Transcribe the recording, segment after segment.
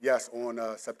Yes, on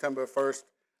September 1st,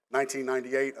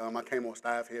 1998, I came on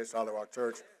staff here at Solid Rock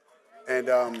Church. And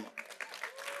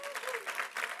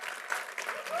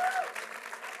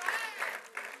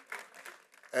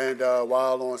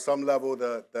while on some level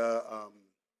that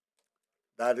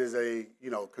is a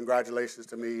congratulations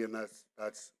to me, and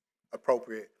that's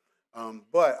appropriate.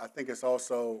 But I think it's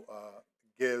also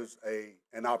gives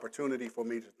an opportunity for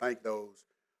me to thank those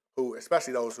who,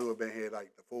 especially those who have been here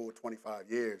like the full 25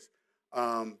 years,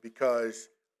 because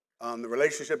the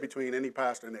relationship between any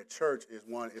pastor and their church is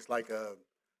one. It's like a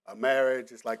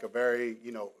marriage. It's like a very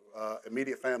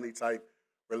immediate family type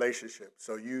relationship.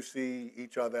 So you see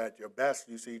each other at your best.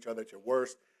 You see each other at your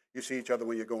worst. You see each other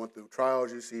when you're going through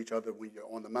trials. You see each other when you're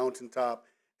on the mountaintop.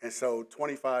 And so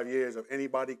 25 years of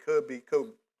anybody could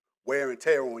wear and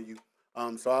tear on you.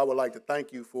 So I would like to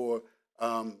thank you for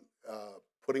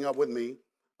putting up with me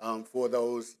for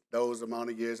those amount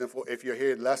of years. And for if you're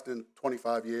here less than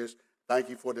 25 years, thank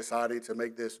you for deciding to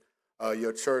make this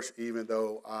your church, even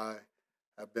though I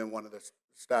have been one of the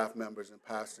staff members and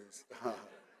pastors.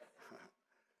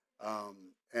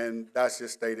 And that's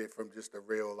just stated from just a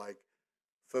real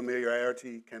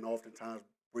familiarity can oftentimes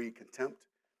breed contempt,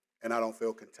 and I don't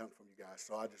feel contempt from you guys.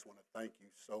 So I just want to thank you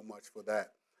so much for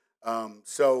that.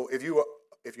 So if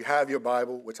you have your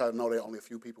Bible, which I know there are only a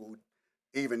few people who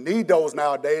even need those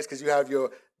nowadays, because you have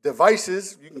your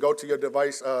devices, you can go to your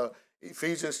device,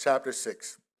 Ephesians chapter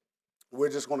 6. We're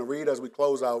just going to read as we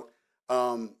close out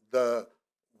the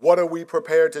what are we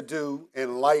prepared to do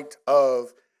in light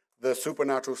of the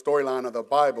supernatural storyline of the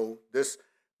Bible. This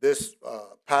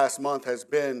past month has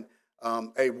been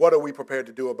what are we prepared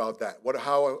to do about that?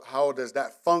 How does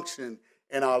that function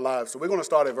in our lives? So we're going to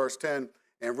start at verse 10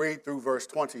 and read through verse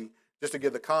 20 just to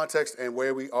give the context and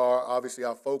where we are. Obviously,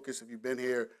 our focus, if you've been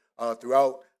here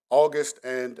throughout August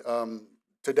and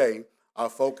today, our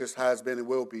focus has been and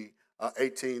will be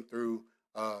 18 through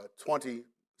 20,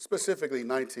 specifically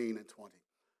 19 and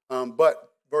 20.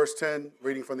 But verse 10,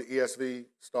 reading from the ESV,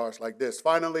 starts like this.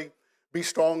 Finally, be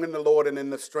strong in the Lord and in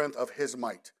the strength of his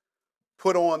might.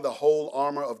 Put on the whole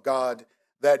armor of God,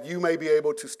 that you may be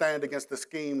able to stand against the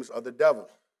schemes of the devil.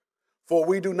 For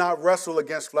we do not wrestle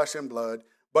against flesh and blood,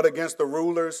 but against the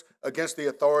rulers, against the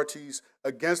authorities,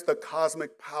 against the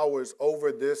cosmic powers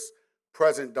over this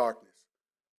present darkness,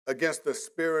 against the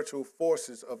spiritual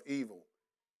forces of evil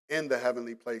in the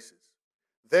heavenly places.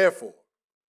 Therefore,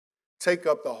 take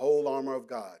up the whole armor of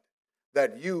God,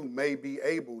 that you may be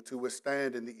able to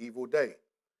withstand in the evil day,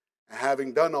 and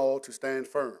having done all, to stand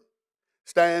firm.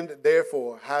 Stand,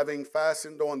 therefore, having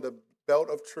fastened on the belt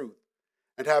of truth,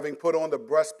 and having put on the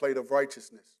breastplate of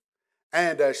righteousness,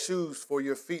 and as shoes for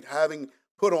your feet, having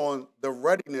put on the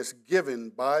readiness given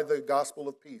by the gospel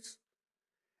of peace.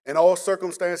 In all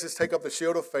circumstances, take up the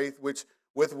shield of faith, with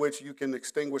which you can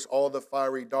extinguish all the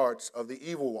fiery darts of the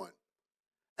evil one,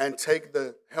 and take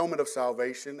the helmet of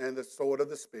salvation and the sword of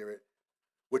the Spirit,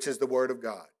 which is the word of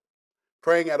God,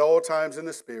 praying at all times in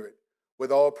the Spirit,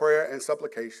 with all prayer and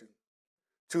supplication.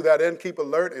 To that end, keep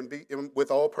alert and be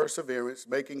with all perseverance,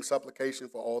 making supplication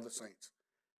for all the saints,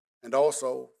 and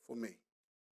also for me,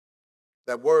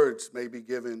 that words may be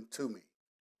given to me,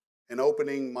 and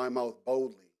opening my mouth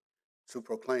boldly to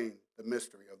proclaim the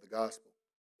mystery of the gospel,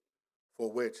 for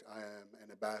which I am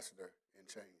an ambassador in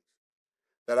chains,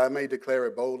 that I may declare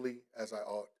it boldly as I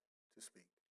ought to speak.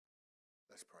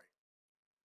 Let's pray.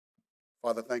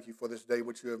 Father, thank you for this day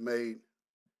which you have made.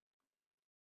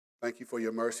 Thank you for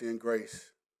your mercy and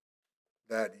grace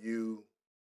that you,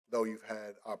 though you've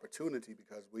had opportunity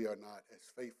because we are not as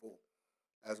faithful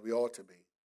as we ought to be,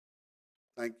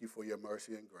 thank you for your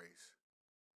mercy and grace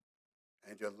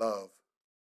and your love,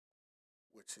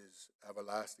 which is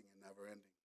everlasting and never ending.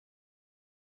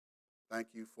 Thank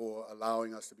you for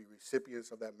allowing us to be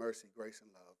recipients of that mercy, grace,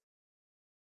 and love.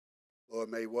 Lord,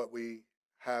 may what we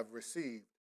have received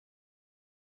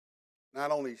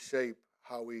not only shape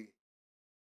how we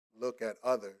look at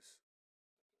others,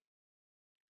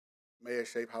 may it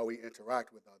shape how we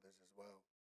interact with others as well.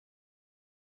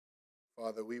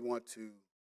 Father, we want to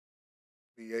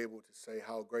be able to say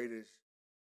how great is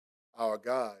our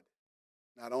God,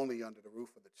 not only under the roof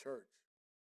of the church,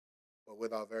 but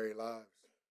with our very lives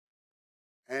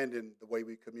and in the way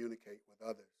we communicate with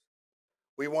others.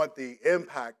 We want the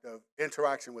impact of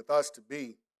interaction with us to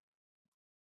be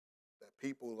that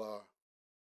people are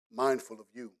mindful of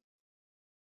you.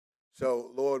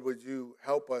 So, Lord, would you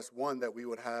help us, one, that we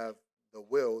would have the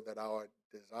will, that our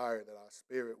desire, that our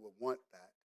spirit would want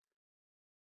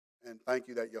that. And thank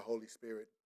you that your Holy Spirit,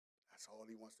 that's all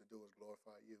he wants to do is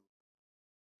glorify you.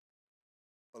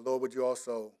 But Lord, would you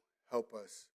also help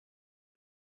us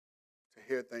to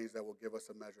hear things that will give us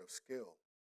a measure of skill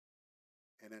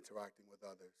in interacting with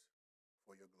others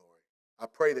for your glory. I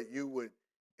pray that you would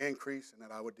increase and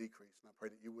that I would decrease. And I pray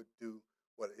that you would do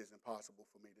what is impossible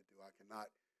for me to do. I cannot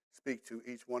speak to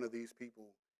each one of these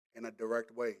people in a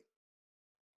direct way.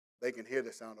 They can hear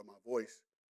the sound of my voice,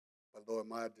 but Lord,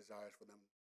 my desire is for them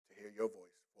to hear your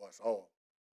voice for us all.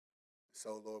 And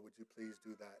so, Lord, would you please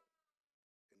do that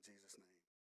in Jesus' name?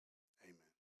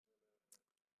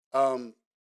 Amen.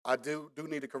 I do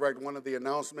need to correct one of the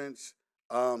announcements.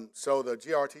 So the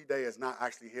GRT Day is not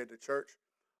actually here at the church.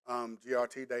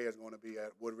 GRT Day is going to be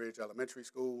at Woodridge Elementary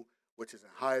School, which is in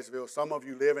Hyattsville. Some of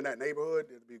you live in that neighborhood.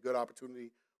 It'll be a good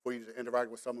opportunity for you to interact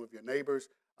with some of your neighbors.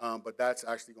 But that's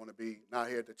actually going to be not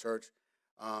here at the church.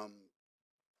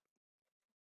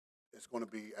 It's going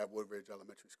to be at Woodridge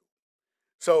Elementary School.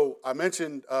 So I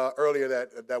mentioned earlier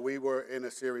that we were in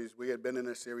a series. We had been in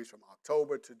a series from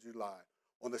October to July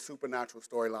on the supernatural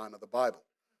storyline of the Bible.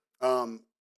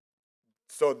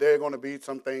 So there are going to be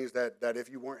some things that if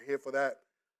you weren't here for that,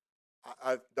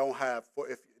 I don't have.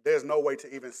 If there's no way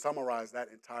to even summarize that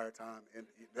entire time, and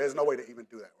there's no way to even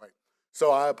do that, right?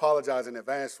 So I apologize in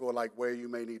advance for like where you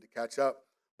may need to catch up,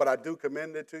 but I do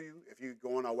commend it to you. If you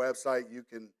go on our website, you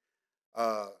can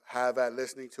have that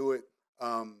listening to it.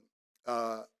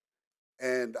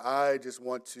 And I just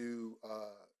want to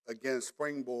again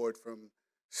springboard from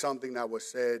something that was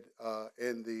said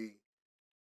in the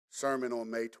sermon on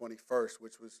May 21st,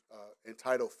 which was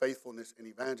entitled "Faithfulness in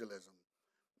Evangelism."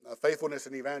 Faithfulness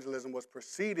in evangelism was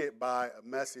preceded by a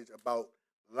message about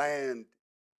land,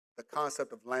 the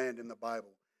concept of land in the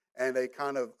Bible, and a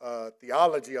kind of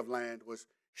theology of land was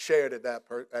shared at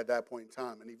that point in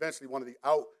time. And eventually, one of the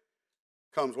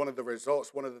outcomes, one of the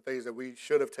results, one of the things that we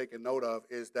should have taken note of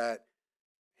is that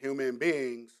human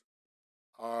beings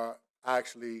are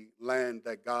actually land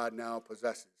that God now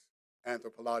possesses,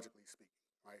 anthropologically speaking,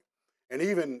 right? And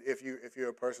even if you're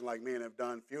a person like me and have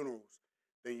done funerals,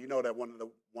 then you know that one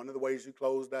of the ways you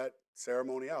close that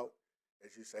ceremony out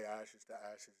is you say ashes to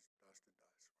ashes, dust to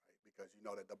dust, right? Because you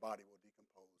know that the body will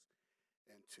decompose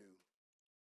into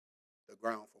the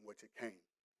ground from which it came.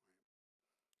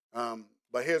 Right?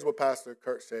 But here's what Pastor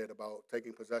Kurt said about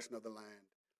taking possession of the land.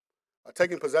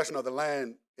 Taking possession of the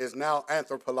land is now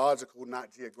anthropological,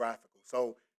 not geographical.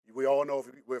 So we all know, if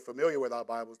we're familiar with our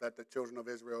Bibles, that the children of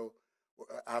Israel,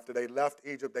 after they left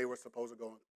Egypt, they were supposed to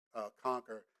go and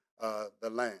conquer the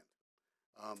land.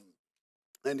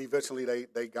 And eventually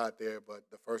they got there, but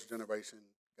the first generation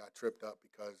got tripped up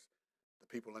because the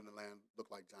people in the land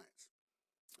looked like giants.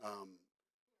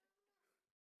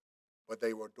 But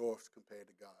they were dwarfs compared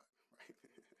to God.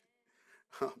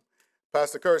 Right?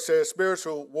 Pastor Kurt says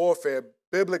spiritual warfare,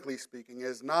 biblically speaking,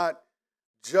 is not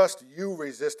just you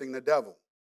resisting the devil.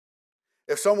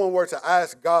 If someone were to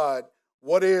ask God,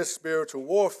 what is spiritual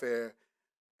warfare,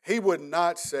 he would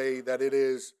not say that it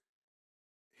is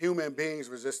human beings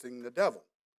resisting the devil.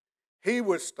 He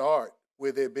would start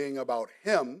with it being about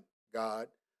him, God,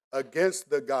 against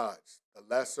the gods, the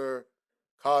lesser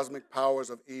cosmic powers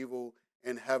of evil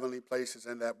in heavenly places,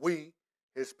 and that we,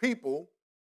 his people,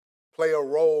 play a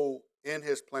role in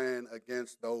his plan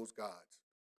against those gods.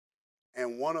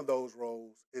 And one of those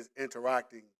roles is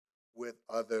interacting with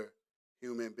other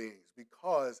human beings,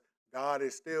 because God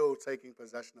is still taking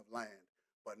possession of land.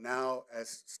 But now,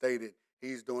 as stated,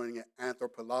 he's doing it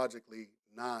anthropologically,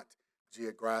 not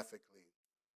geographically.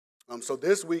 So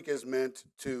this week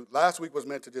last week was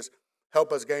meant to just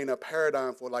help us gain a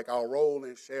paradigm for like our role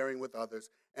in sharing with others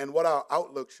and what our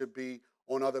outlook should be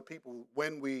on other people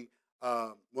when we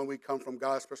come from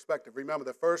God's perspective. Remember,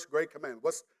 the first great commandment.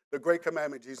 What's the great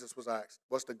commandment Jesus was asked?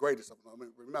 What's the greatest of them? I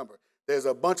mean, remember, there's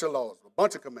a bunch of laws, a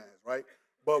bunch of commands, right?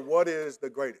 But what is the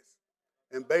greatest?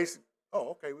 And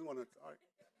okay, we want to, all right.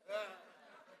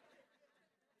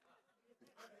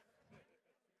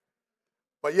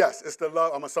 But yes, it's the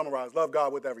love. I'm going to summarize. Love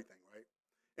God with everything, right?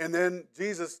 And then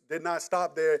Jesus did not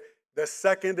stop there. The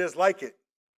second is like it.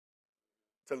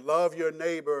 To love your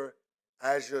neighbor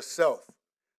as yourself.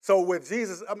 So with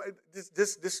Jesus, I mean,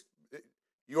 this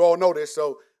you all know this,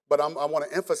 but I want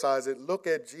to emphasize it. Look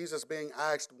at Jesus being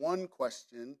asked one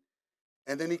question,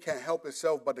 and then he can't help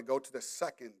himself but to go to the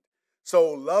second. So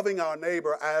loving our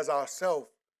neighbor as ourselves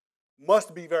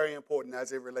must be very important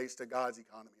as it relates to God's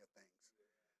economy of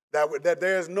things. That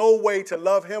there's no way to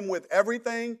love him with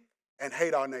everything and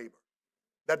hate our neighbor.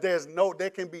 That there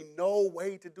can be no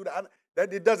way to do that.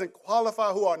 That it doesn't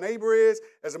qualify who our neighbor is.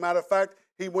 As a matter of fact,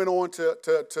 he went on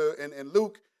in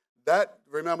Luke,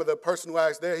 remember the person who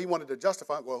asked there, he wanted to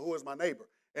justify, well, who is my neighbor?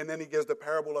 And then he gives the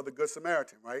parable of the Good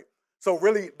Samaritan, right? So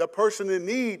really, the person in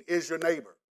need is your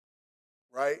neighbor,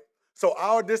 right? So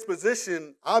our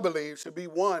disposition, I believe, should be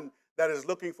one that is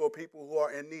looking for people who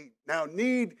are in need. Now,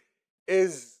 need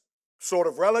is sort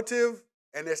of relative,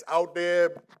 and it's out there,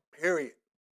 period.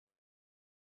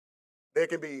 There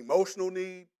can be emotional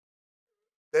need.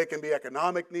 There can be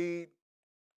economic need.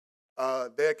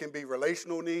 There can be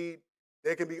relational need.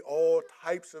 There can be all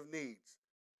types of needs.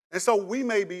 And so we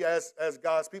may be, as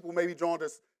God's people, may be drawn to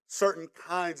certain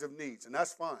kinds of needs, and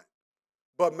that's fine.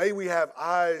 But may we have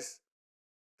eyes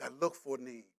that look for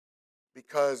need,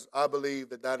 because I believe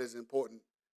that that is important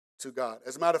to God.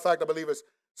 As a matter of fact, I believe it's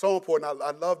so important.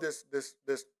 I love this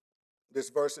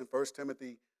verse in 1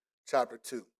 Timothy chapter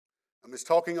 2. It's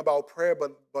talking about prayer,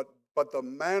 but the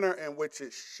manner in which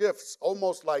it shifts,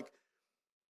 almost like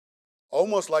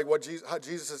what how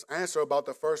Jesus' answer about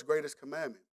the first greatest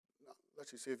commandment. Now,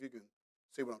 let you see if you can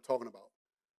see what I'm talking about.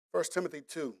 1 Timothy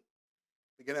 2,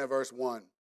 beginning at verse 1.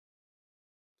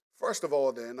 First of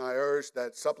all, then, I urge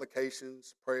that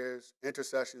supplications, prayers,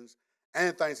 intercessions,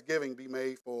 and thanksgiving be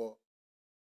made for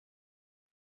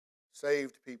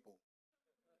saved people.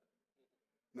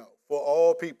 No, for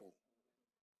all people,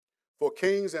 for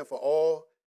kings and for all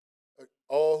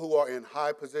who are in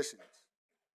high positions.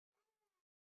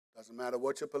 Doesn't matter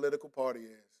what your political party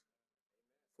is.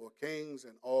 For kings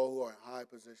and all who are in high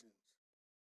positions.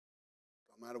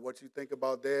 Don't matter what you think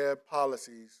about their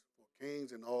policies. For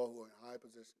kings and all who are in high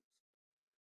positions.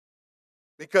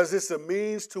 Because it's a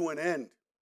means to an end,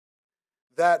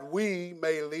 that we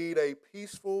may lead a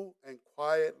peaceful and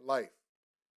quiet life.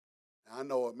 Now, I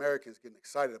know Americans getting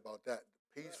excited about that.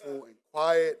 Peaceful and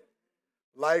quiet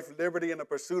life, liberty, and the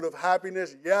pursuit of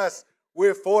happiness. Yes,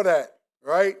 we're for that,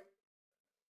 right?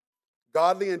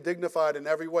 Godly and dignified in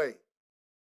every way.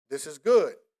 This is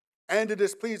good, and it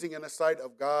is pleasing in the sight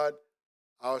of God,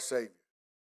 our Savior.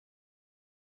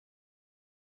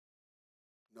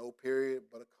 No period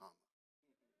but a comma.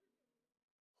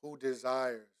 Who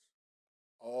desires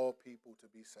all people to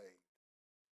be saved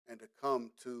and to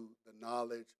come to the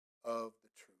knowledge of the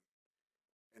truth.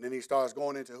 And then he starts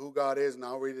going into who God is, and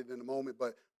I'll read it in a moment,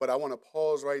 but I want to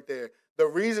pause right there. The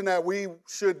reason that we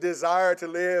should desire to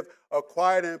live a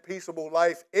quiet and peaceable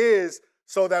life is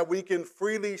so that we can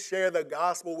freely share the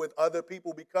gospel with other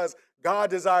people, because God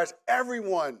desires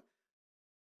everyone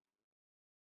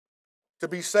to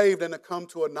be saved and to come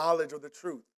to a knowledge of the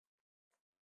truth.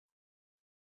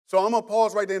 So I'm going to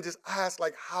pause right there and just ask,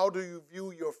 how do you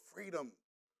view your freedom?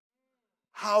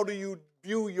 How do you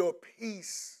view your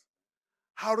peace?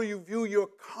 How do you view your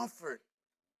comfort?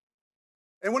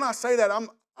 And when I say that,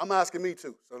 I'm asking me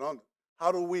too. So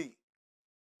how do we?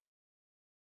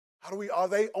 Are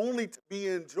they only to be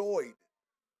enjoyed?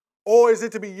 Or is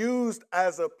it to be used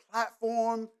as a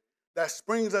platform that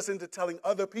springs us into telling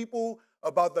other people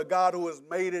about the God who has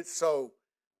made it so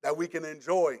that we can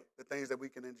enjoy the things that we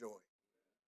can enjoy?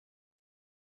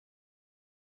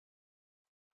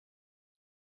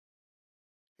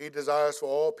 He desires for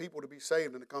all people to be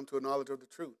saved and to come to a knowledge of the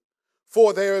truth.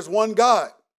 For there is one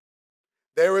God.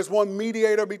 There is one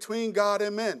mediator between God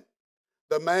and men,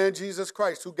 the man Jesus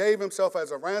Christ, who gave himself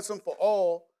as a ransom for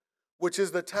all, which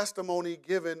is the testimony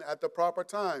given at the proper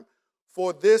time.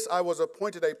 For this I was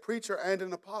appointed a preacher and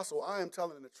an apostle. I am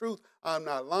telling the truth. I am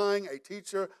not lying, a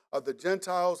teacher of the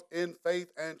Gentiles in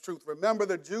faith and truth. Remember,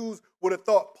 the Jews would have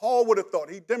thought, Paul would have thought,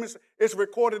 it's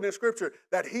recorded in Scripture,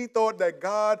 that he thought that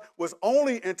God was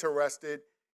only interested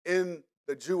in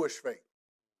the Jewish faith,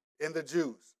 in the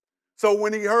Jews. So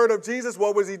when he heard of Jesus,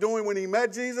 what was he doing when he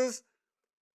met Jesus?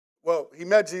 Well, he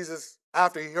met Jesus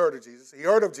after he heard of Jesus. He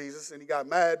heard of Jesus, and he got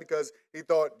mad because he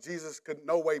thought Jesus could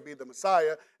no way be the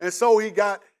Messiah. And so he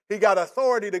got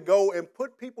authority to go and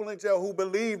put people in jail who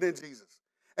believed in Jesus,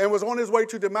 and was on his way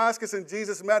to Damascus, and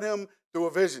Jesus met him through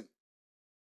a vision.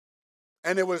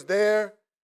 And it was there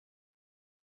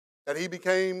that he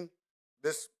became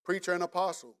this preacher and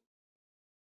apostle.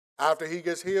 After he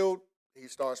gets healed, he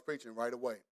starts preaching right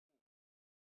away.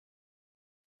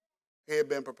 He had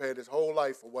been prepared his whole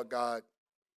life for what God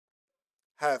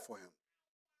had for him.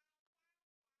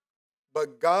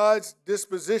 But God's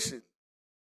disposition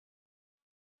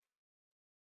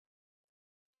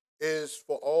is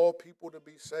for all people to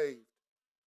be saved.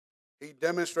 He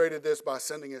demonstrated this by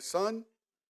sending his son.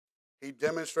 He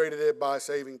demonstrated it by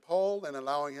saving Paul and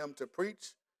allowing him to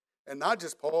preach. And not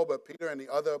just Paul, but Peter and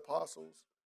the other apostles.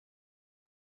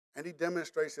 And he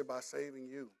demonstrates it by saving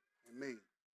you and me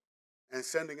and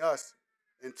sending us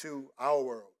into our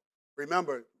world.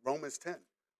 Remember, Romans 10.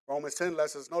 Romans 10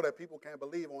 lets us know that people can't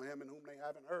believe on him in whom they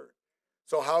haven't heard.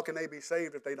 So how can they be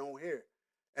saved if they don't hear?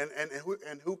 And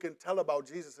who can tell about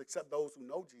Jesus except those who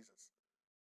know Jesus?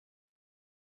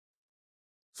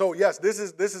 So yes, this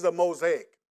is a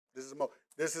mosaic. This is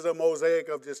this is a mosaic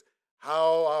of just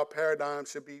how our paradigm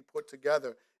should be put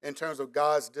together in terms of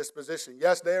God's disposition.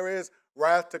 Yes, there is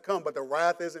wrath to come, but the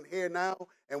wrath isn't here now,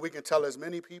 and we can tell as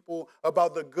many people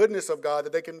about the goodness of God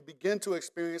that they can begin to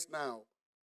experience now,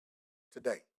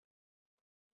 today.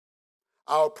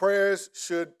 Our prayers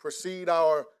should precede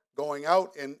our going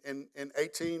out in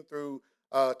 18 through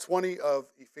 20 of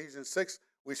Ephesians 6.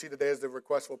 We see that there's the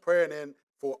request for prayer, and then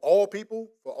for all people,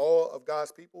 for all of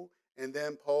God's people. And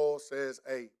then Paul says,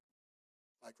 hey,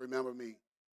 like, remember me,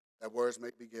 that words may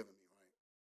be given me, right?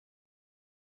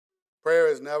 Prayer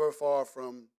is never far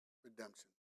from redemption.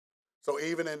 So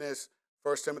even in this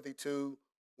 1 Timothy 2,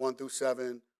 1 through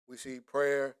 7, we see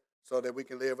prayer so that we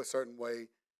can live a certain way.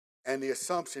 And the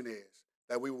assumption is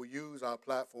that we will use our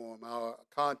platform, our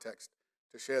context,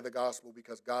 to share the gospel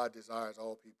because God desires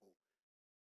all people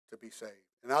to be saved.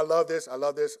 And I love this. I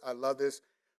love this. I love this.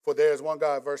 For there is one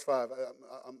God, verse 5.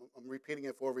 I'm repeating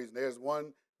it for a reason. There's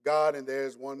one God and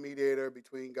there's one mediator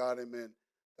between God and men,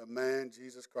 the man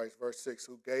Jesus Christ. Verse 6,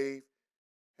 who gave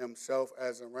himself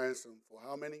as a ransom for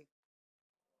how many?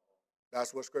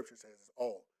 That's what Scripture says. It's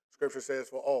all. Scripture says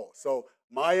for all. So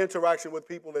my interaction with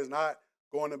people is not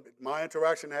going to. My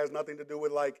interaction has nothing to do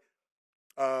with like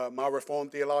my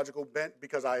Reformed theological bent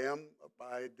because I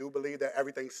do believe that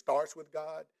everything starts with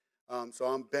God. So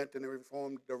I'm bent in the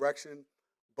Reformed direction.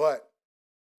 But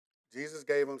Jesus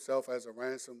gave himself as a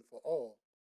ransom for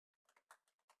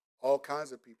all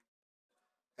kinds of people.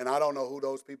 And I don't know who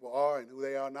those people are and who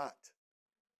they are not.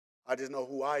 I just know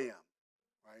who I am,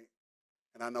 right?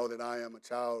 And I know that I am a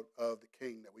child of the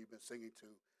King that we've been singing to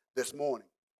this morning.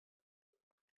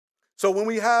 So when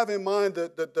we have in mind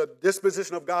the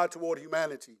disposition of God toward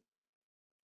humanity,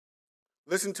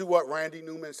 listen to what Randy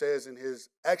Newman says in his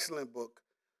excellent book,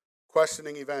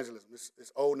 Questioning Evangelism.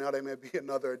 It's old now. There may be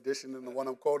another edition than the one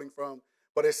I'm quoting from.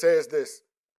 But it says this,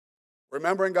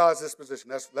 remembering God's disposition.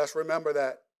 Let's remember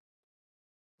that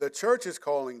the church is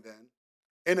calling then,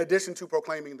 in addition to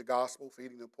proclaiming the gospel,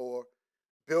 feeding the poor,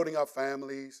 building up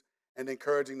families, and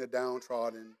encouraging the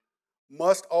downtrodden,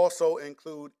 must also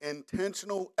include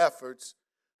intentional efforts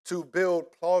to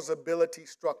build plausibility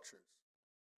structures.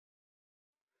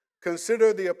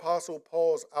 Consider the Apostle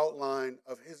Paul's outline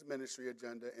of his ministry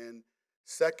agenda in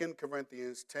 2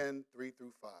 Corinthians 10, 3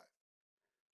 through 5.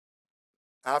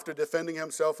 After defending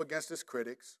himself against his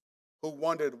critics, who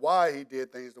wondered why he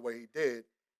did things the way he did,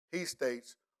 he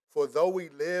states, for though we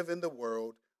live in the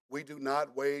world, we do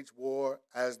not wage war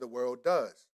as the world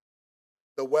does.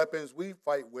 The weapons we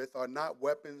fight with are not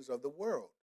weapons of the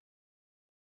world.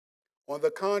 On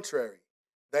the contrary,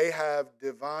 they have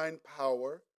divine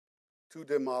power to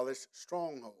demolish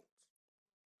strongholds.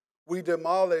 We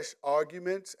demolish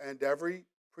arguments and every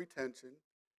pretension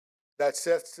that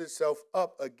sets itself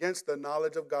up against the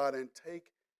knowledge of God and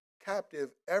take captive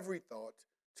every thought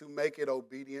to make it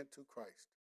obedient to Christ.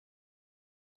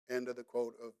 End of the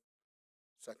quote of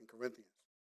 2 Corinthians.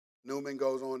 Newman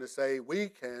goes on to say, we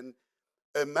can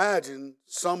imagine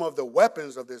some of the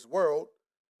weapons of this world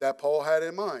that Paul had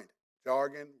in mind.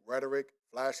 Jargon, rhetoric,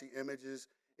 flashy images,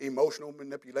 emotional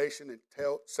manipulation, and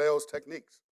sales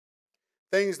techniques.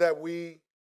 Things that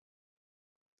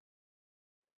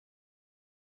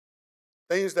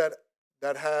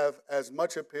have as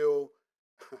much appeal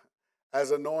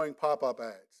as annoying pop-up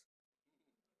ads.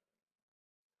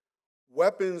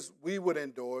 Weapons we would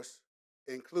endorse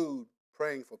include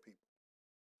praying for people,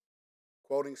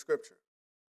 quoting scripture,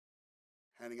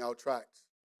 handing out tracts,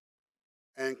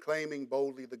 and claiming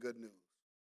boldly the good news.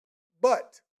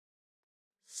 But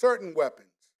certain weapons,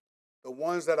 the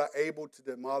ones that are able to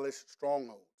demolish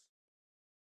strongholds,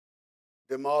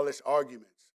 demolish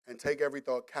arguments, and take every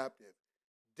thought captive,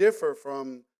 differ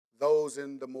from those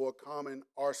in the more common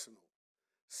arsenal.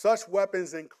 Such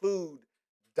weapons include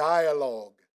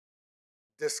dialogue,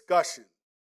 discussion,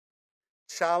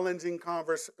 challenging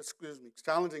questions,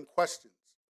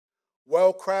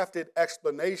 well-crafted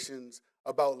explanations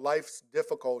about life's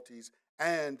difficulties,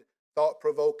 and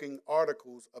thought-provoking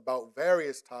articles about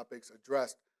various topics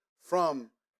addressed from,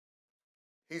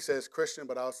 he says Christian,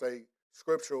 but I'll say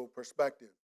scriptural perspective.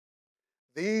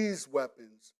 These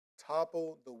weapons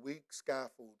topple the weak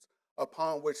scaffolds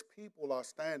upon which people are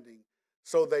standing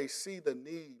so they see the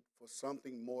need for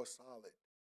something more solid.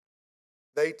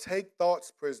 They take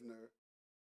thoughts prisoner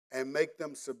and make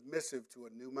them submissive to a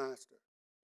new master.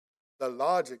 The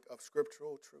logic of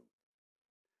scriptural truth.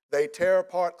 They tear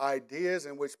apart ideas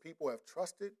in which people have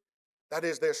trusted, that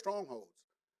is their strongholds,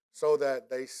 so that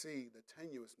they see the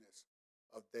tenuousness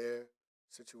of their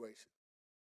situation.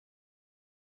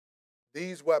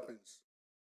 These weapons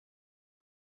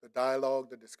The dialogue,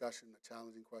 the discussion, the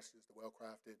challenging questions, the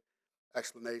well-crafted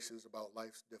explanations about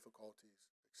life's difficulties,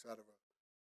 etc.,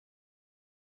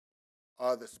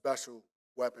 are the special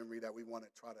weaponry that we want to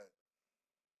try to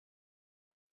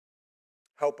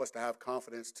help us to have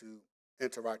confidence to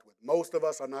interact with. Most of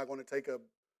us are not going to take a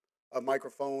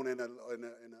microphone and a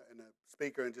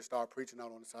speaker and just start preaching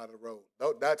out on the side of the road.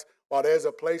 That's while there's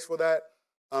a place for that.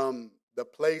 The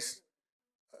place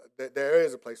there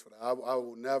is a place for that. I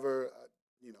will never,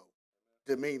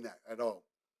 demean that at all.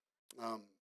 Um,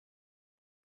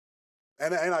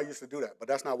 and I used to do that, but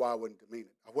that's not why I wouldn't demean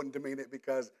it. I wouldn't demean it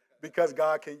because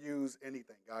God can use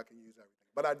anything. God can use everything.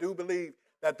 But I do believe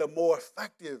that the more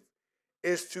effective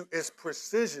is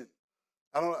precision.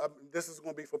 This is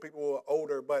going to be for people who are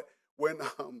older, but when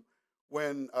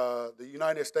the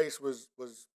United States was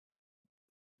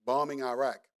bombing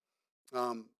Iraq,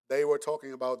 they were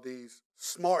talking about these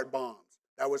smart bombs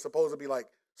that were supposed to be like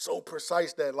so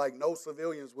precise that like no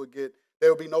civilians would get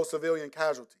there would be no civilian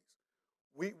casualties.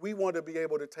 We want to be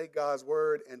able to take God's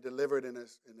word and deliver it in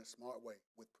a smart way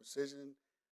with precision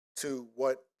to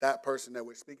what that person that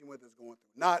we're speaking with is going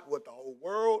through, not what the whole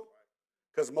world,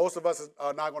 because most of us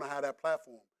are not going to have that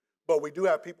platform. But we do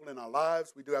have people in our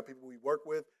lives. We do have people we work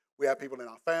with. We have people in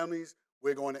our families.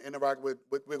 We're going to interact with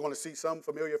we're going to see some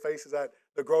familiar faces at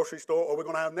the grocery store, or we're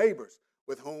going to have neighbors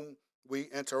with whom we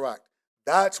interact.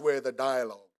 That's where the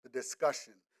dialogue, the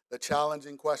discussion, the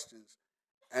challenging questions,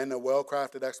 and the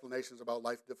well-crafted explanations about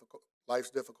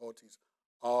life's difficulties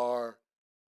are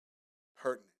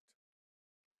pertinent.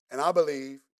 And I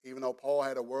believe, even though Paul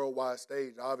had a worldwide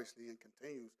stage, obviously, and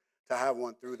continues to have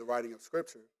one through the writing of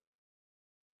Scripture,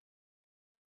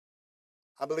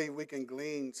 I believe we can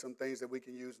glean some things that we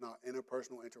can use in our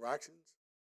interpersonal interactions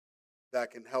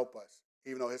that can help us.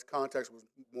 Even though his context was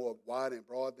more wide and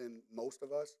broad than most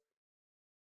of us,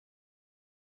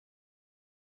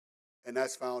 and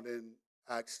that's found in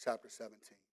Acts chapter 17.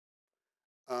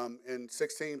 In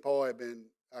 16, Paul had been,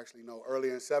 actually, no,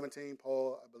 earlier in 17,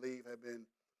 Paul, I believe, had been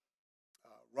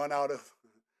run out of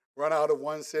run out of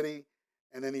one city,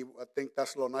 and then I think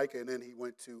Thessalonica, and then he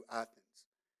went to Athens.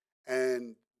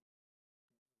 And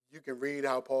you can read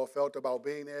how Paul felt about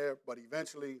being there, but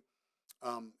eventually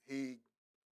he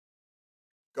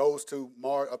goes to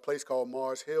a place called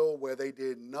Mars Hill, where they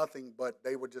did nothing but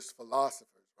they were just philosophers,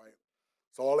 right?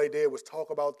 So all they did was talk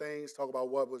about things, talk about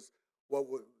what was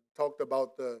talked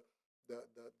about the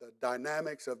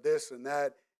dynamics of this and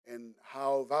that, and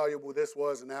how valuable this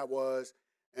was and that was.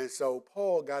 And so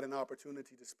Paul got an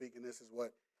opportunity to speak, and this is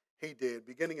what he did,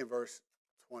 beginning in verse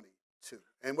 22.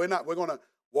 And we're going to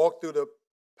walk through the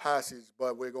passage,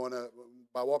 but we're going to,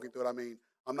 by walking through it, I mean,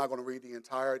 I'm not going to read the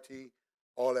entirety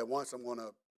all at once. I'm going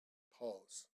to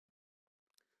pause.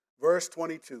 Verse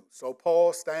 22. So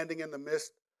Paul, standing in the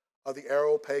midst of the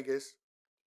Areopagus,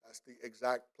 that's the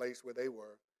exact place where they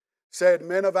were, said,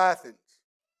 "Men of Athens,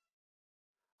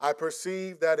 I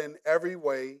perceive that in every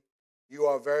way you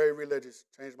are very religious."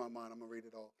 Change my mind. I'm going to read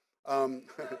it all.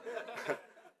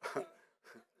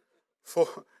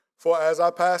 For, for as I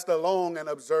passed along and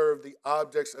observed the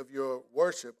objects of your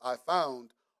worship, I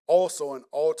found also an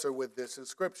altar with this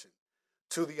inscription: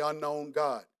 "To the unknown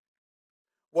God.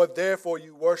 What therefore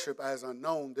you worship as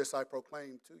unknown, this I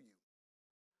proclaim to you.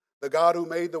 The God who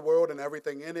made the world and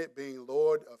everything in it, being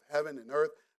Lord of heaven and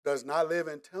earth, does not live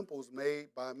in temples made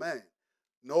by man,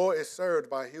 nor is served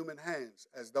by human hands,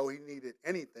 as though he needed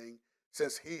anything,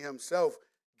 since he himself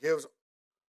gives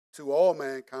to all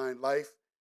mankind life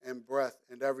and breath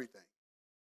and everything.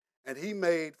 And he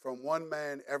made from one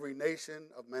man every nation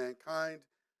of mankind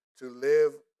to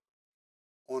live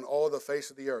on all the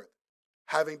face of the earth,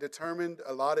 having determined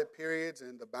allotted periods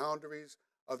and the boundaries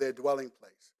of their dwelling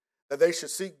place, that they should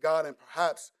seek God and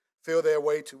perhaps feel their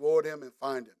way toward him and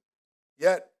find him.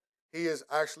 Yet he is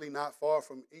actually not far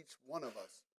from each one of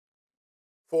us.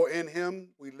 For in him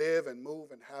we live and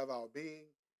move and have our being.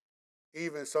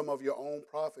 Even some of your own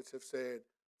prophets have said,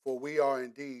 for we are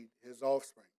indeed his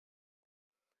offspring.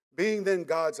 Being then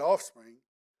God's offspring,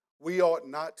 we ought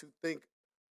not to think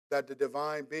that the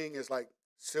divine being is like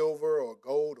silver or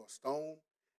gold or stone,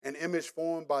 an image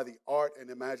formed by the art and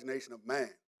imagination of man.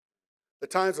 The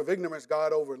times of ignorance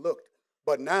God overlooked,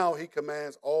 but now he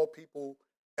commands all people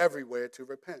everywhere to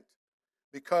repent,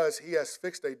 because he has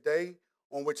fixed a day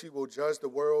on which he will judge the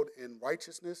world in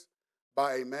righteousness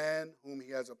by a man whom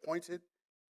he has appointed,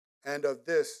 and of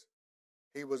this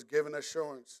he was given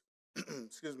assurance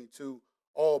to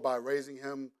all by raising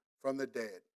him from the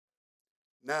dead.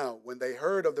 Now, when they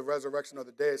heard of the resurrection of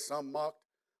the dead, some mocked,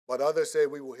 but others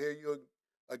said, we will hear you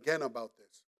again about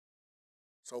this.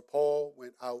 So Paul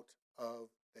went out of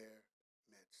their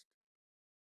midst.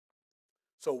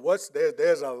 So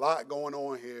there's a lot going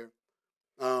on here.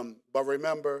 But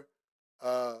remember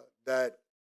that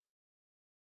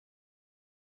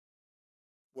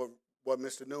what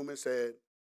Mr. Newman said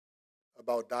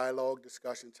about dialogue,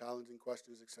 discussion, challenging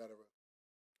questions, etc.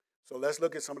 So let's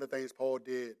look at some of the things Paul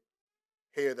did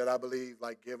here that I believe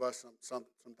like give us some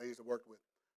things to work with.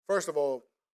 First of all,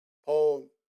 Paul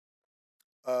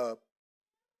uh,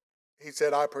 he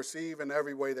said, "I perceive in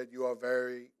every way that you are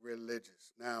very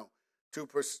religious." Now, to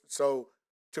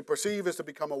perceive is to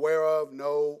become aware of,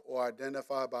 know, or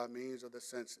identify by means of the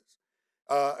senses.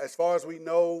 As far as we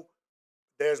know,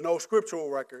 there's no scriptural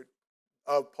record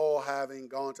of Paul having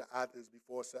gone to Athens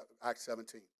before Acts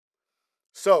 17.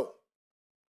 So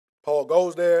Paul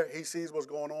goes there. He sees what's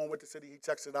going on with the city. He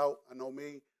checks it out. I know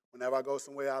me. Whenever I go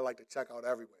somewhere, I like to check out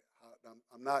everywhere.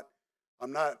 I'm not,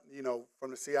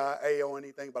 from the CIA or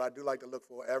anything, but I do like to look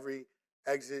for every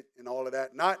exit and all of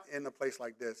that. Not in a place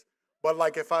like this, but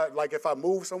if I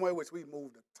move somewhere, which we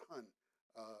moved a ton.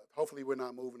 Hopefully, we're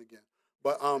not moving again.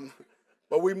 But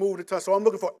but we moved a ton. So I'm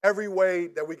looking for every way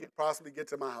that we can possibly get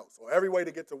to my house, or every way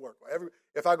to get to work. Or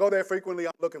if I go there frequently,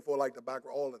 I'm looking for like the back,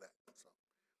 all of that. So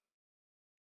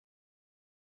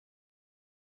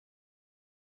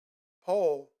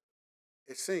Paul,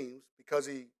 it seems, because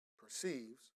he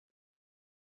perceives,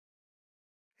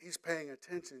 he's paying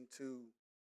attention to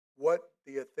what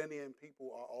the Athenian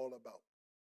people are all about.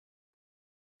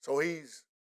 So he's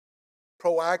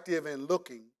proactive in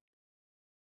looking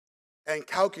and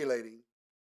calculating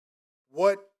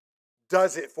what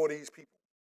does it for these people.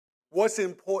 What's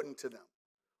important to them?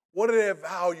 What are their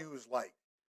values like?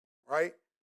 Right?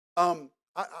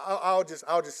 I'll just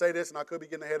say this, and I could be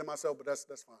getting ahead of myself, but that's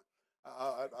fine.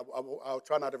 I'll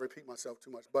try not to repeat myself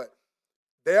too much. But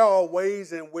there are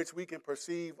ways in which we can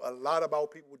perceive a lot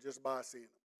about people just by seeing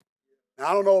them. Now,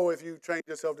 I don't know if you trained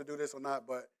yourself to do this or not,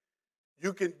 but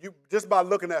you just by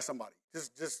looking at somebody,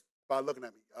 just by looking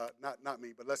at me, not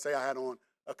me, but let's say I had on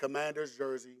a Commander's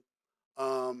jersey,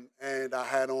 and I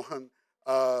had on,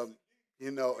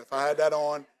 if I had that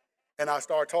on, and I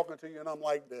start talking to you, and I'm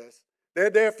like this,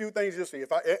 there are a few things you'll see.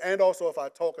 And also if I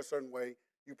talk a certain way,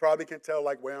 you probably can tell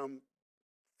like where I'm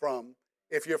from.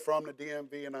 If you're from the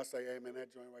DMV, and I say, "Hey man,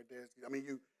 that joint right there," I mean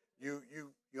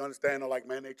you understand, or like,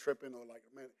 man, they tripping, or like,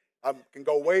 man, I can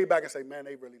go way back and say, "Man,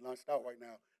 they really lunched out right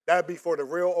now." That'd be for the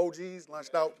real OGs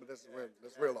lunched out, but that's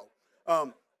real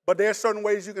low. But there's certain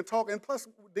ways you can talk, and plus,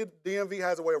 the DMV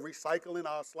has a way of recycling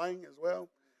our slang as well.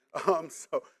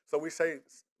 So we say,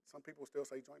 some people still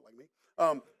say joint like me.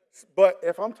 But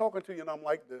if I'm talking to you and I'm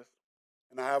like this,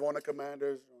 and I have on a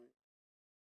Commander's joint,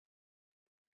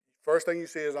 first thing you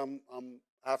see is I'm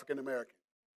African American.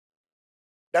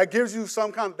 That gives you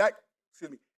some kind of that.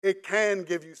 Excuse me. It can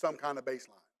give you some kind of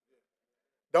baseline.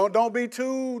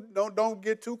 Don't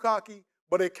get too cocky,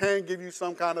 but it can give you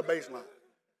some kind of baseline.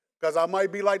 Because I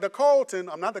might be like the Carlton.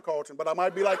 I'm not the Carlton, but I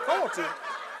might be like Carlton,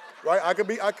 right? I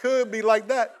could be like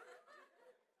that.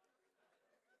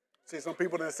 See, some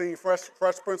people that have seen Fresh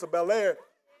Prince of Bel-Air,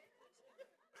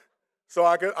 so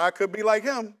I could be like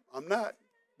him. I'm not,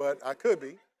 but I could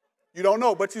be. You don't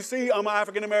know, but you see, I'm an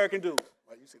African American dude,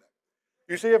 right? You see that.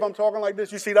 You see, if I'm talking like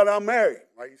this, you see that I'm married,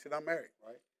 right? You see that I'm married,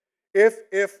 right?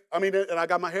 And I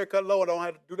got my hair cut low, I don't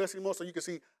have to do this anymore, so you can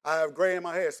see I have gray in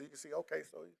my hair, so you can see, okay,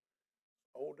 so he's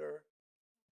older,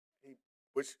 he,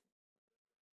 which,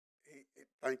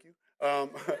 thank you.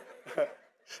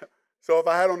 So if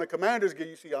I had on the Commanders gear,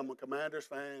 you see I'm a Commanders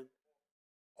fan.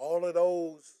 All of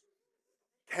those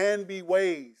can be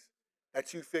ways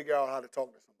that you figure out how to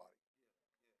talk to somebody.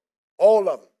 All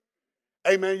of them.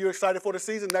 Hey, man, you excited for the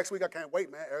season? Next week, I can't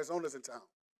wait, man. Arizona's in town.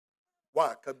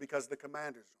 Why? Because the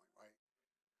Commanders joint,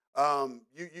 right?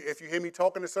 If you hear me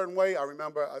talking a certain way, I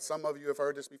remember, some of you have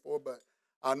heard this before, but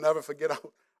I'll never forget.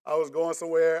 I was going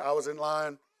somewhere. I was in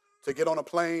line to get on a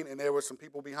plane, and there were some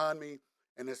people behind me,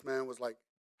 and this man was like,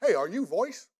 "Hey, are you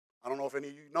Voice?" I don't know if any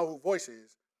of you know who Voice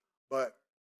is, but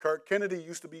Kirk Kennedy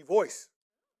used to be Voice.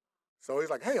 So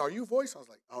he's like, "Hey, are you Voice?" I was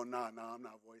like, "Oh, no, I'm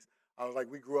not Voice." I was like,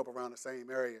 "We grew up around the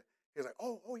same area." He's like,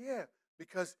 "Oh, yeah,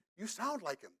 because you sound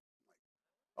like him."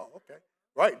 I'm like, "Oh, okay."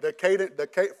 Right,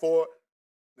 for,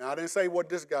 now I didn't say who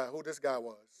this guy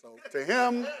was. So to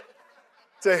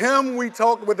him, we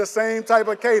talked with the same type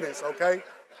of cadence, okay?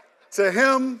 To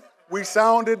him, we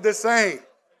sounded the same.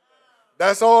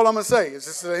 That's all I'm gonna say. It's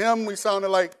just to him, we sounded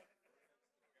like.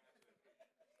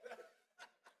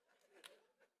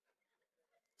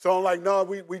 So I'm like, no,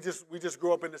 we just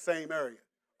grew up in the same area.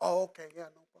 Oh, okay, yeah,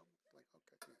 no problem. Like,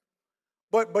 okay,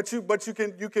 yeah.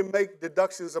 But you can make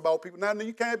deductions about people. Now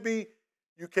you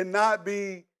cannot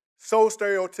be so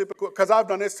stereotypical, because I've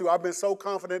done this too. I've been so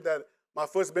confident that my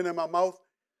foot's been in my mouth,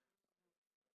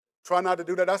 Try not to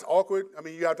do that. That's awkward. I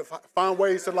mean, you have to find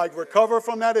ways to like recover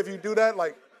from that if you do that.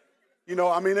 Like,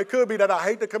 I mean, it could be that I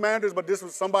hate the Commanders, but this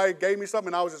was somebody gave me something,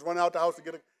 and I was just running out the house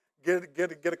to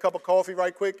get a cup of coffee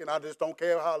right quick, and I just don't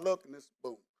care how I look, and this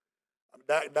boom. I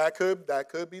mean, that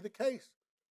could be the case.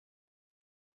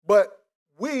 But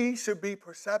we should be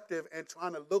perceptive and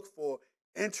trying to look for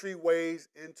entryways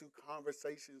into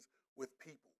conversations with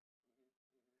people.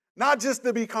 Not just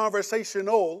to be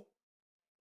conversational,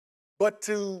 but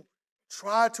to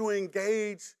try to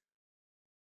engage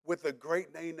with the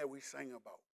great name that we sang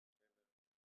about.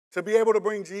 To be able to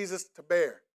bring Jesus to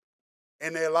bear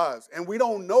in their lives. And we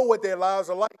don't know what their lives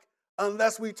are like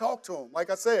unless we talk to them. Like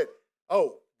I said,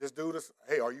 oh, this dude is,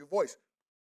 hey, are you voice?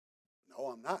 No,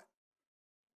 I'm not.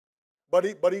 But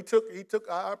he took,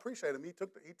 I appreciate him. He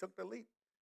took the leap.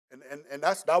 And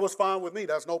that was fine with me.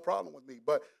 That's no problem with me.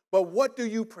 But what do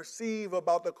you perceive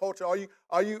about the culture?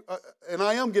 Are you and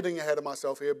I am getting ahead of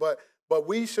myself here, but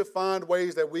we should find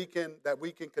ways that we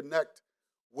can connect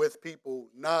with people,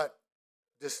 not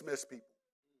dismiss people.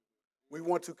 We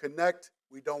want to connect,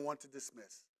 we don't want to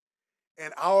dismiss.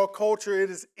 In our culture,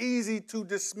 it is easy to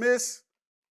dismiss.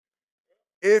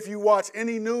 If you watch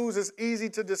any news, it's easy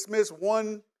to dismiss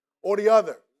one or the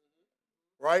other,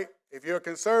 right? If you're a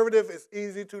conservative, it's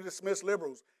easy to dismiss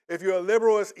liberals. If you're a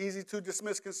liberal, it's easy to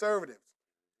dismiss conservatives.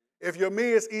 If you're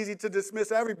me, it's easy to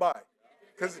dismiss everybody.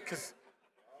 Because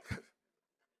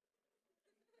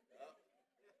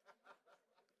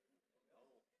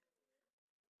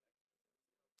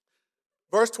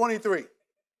Verse 23,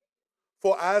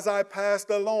 for as I passed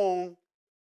along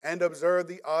and observed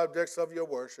the objects of your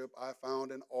worship, I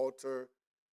found an altar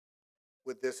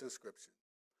with this inscription.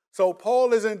 So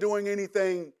Paul isn't doing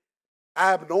anything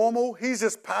abnormal. He's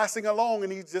just passing along,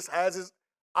 and he just has his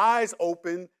eyes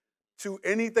open to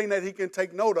anything that he can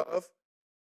take note of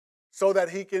so that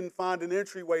he can find an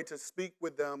entryway to speak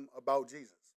with them about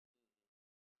Jesus.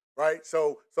 Right?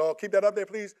 So keep that up there,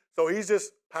 please. So he's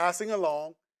just passing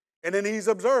along, and then he's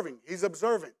observing. He's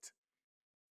observant.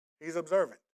 He's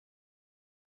observant.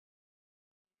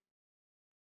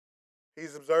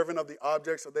 He's observant of the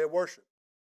objects of their worship.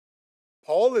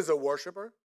 Paul is a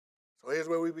worshiper. So here's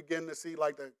where we begin to see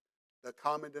like the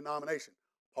common denomination.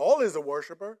 Paul is a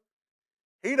worshiper.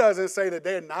 He doesn't say that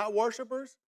they're not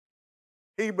worshipers.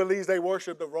 He believes they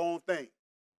worship the wrong thing.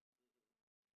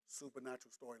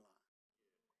 Supernatural storyline.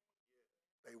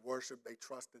 They worship, they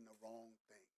trust in the wrong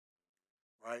thing.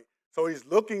 Right? So he's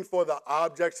looking for the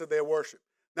objects of their worship.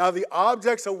 Now the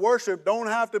objects of worship don't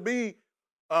have to be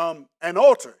an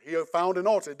altar. He found an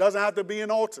altar. It doesn't have to be an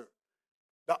altar.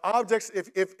 The objects, if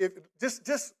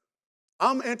just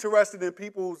I'm interested in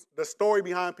the story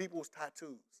behind people's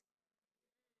tattoos.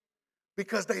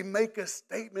 Because they make a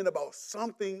statement about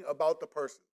something about the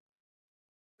person.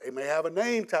 They may have a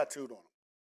name tattooed on them.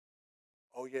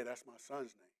 Oh yeah, that's my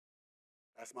son's name.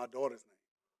 That's my daughter's name.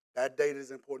 That date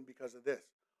is important because of this.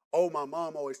 Oh, my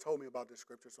mom always told me about this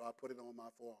scripture, so I put it on my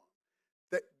forearm.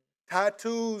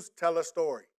 Tattoos tell a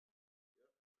story.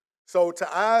 So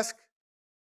to ask,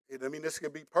 I mean, this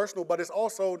could be personal, but it's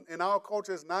also, in our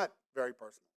culture, it's not very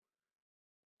personal.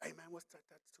 Hey, man, what's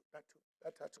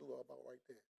that tattoo all about right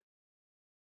there?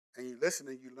 And you listen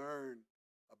and you learn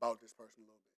about this person a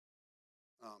little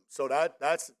bit. So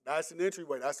that's an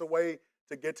entryway. That's a way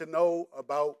to get to know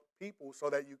about people so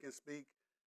that you can speak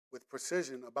with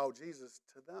precision about Jesus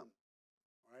to them,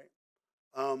 right?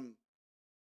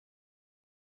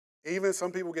 Even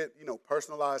some people get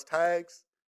personalized tags.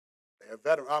 They're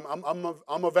veteran.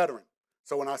 I'm a veteran,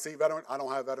 so when I see veteran, I don't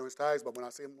have veterans tags, but when I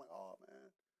see them, I'm like, oh man,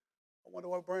 I wonder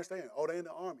what branch they're in. Oh, they're in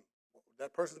the Army.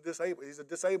 That person's disabled. He's a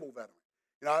disabled veteran.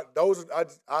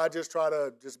 I just try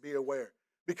to just be aware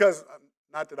because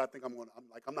not that I think I'm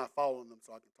not following them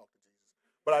so I can talk to Jesus,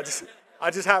 but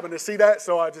I just happen to see that,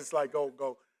 so I just like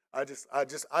go. I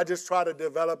just try to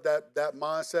develop that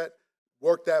mindset,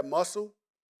 work that muscle,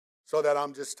 so that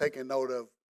I'm just taking note of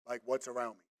like what's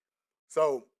around me.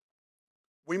 So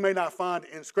we may not find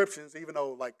inscriptions, even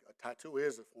though like a tattoo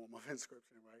is a form of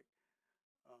inscription, right?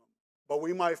 But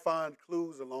we might find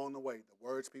clues along the way, the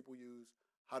words people use,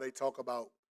 how they talk about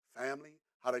family,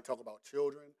 how they talk about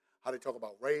children, how they talk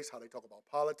about race, how they talk about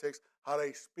politics, how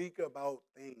they speak about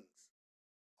things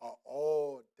are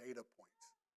all data points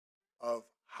of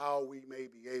how we may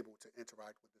be able to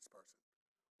interact with this person.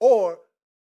 Or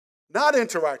not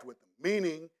interact with them,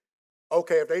 meaning,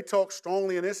 okay, if they talk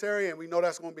strongly in this area and we know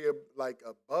that's going to be a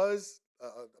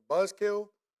buzzkill,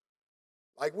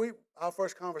 like our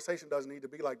first conversation doesn't need to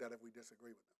be like that if we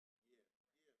disagree with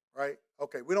them. Right?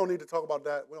 Okay, we don't need to talk about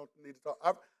that. We don't need to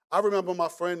talk. I remember my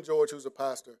friend George, who's a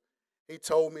pastor, he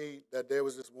told me that there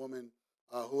was this woman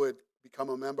who had become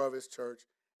a member of his church,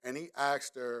 and he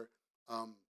asked her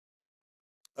um,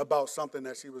 about something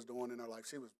that she was doing in her life.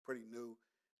 She was pretty new,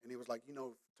 and he was like,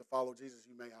 to follow Jesus,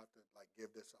 you may have to like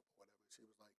give this up or whatever. And she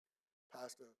was like,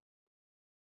 Pastor,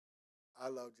 I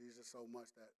love Jesus so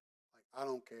much that like I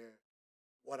don't care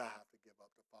what I have to give up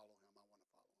to follow him. I want to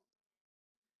follow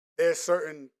him. There's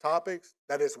certain topics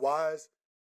that it's wise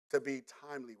to be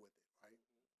timely with it, right?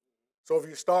 So if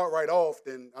you start right off,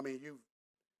 then I mean you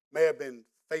may have been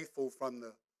faithful from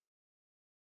the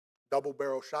double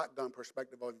barrel shotgun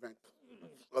perspective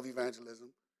of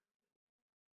evangelism,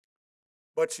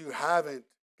 but you haven't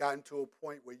gotten to a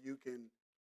point where you can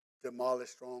demolish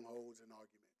strongholds and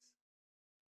arguments.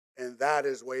 And that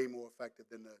is way more effective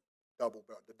than the double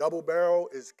barrel. The double barrel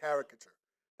is caricature.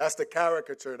 That's the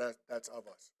caricature that's of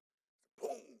us.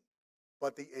 Boom.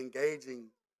 But the engaging,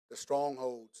 the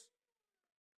strongholds,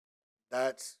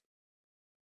 that's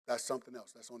something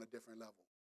else. That's on a different level.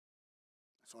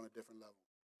 That's on a different level.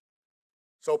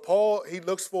 So Paul, he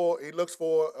looks for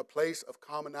a place of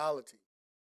commonality.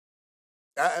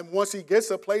 And once he gets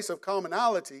a place of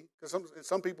commonality, because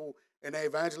some people in the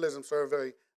evangelism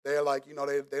survey, they're like,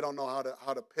 they don't know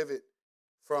how to pivot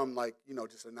from like,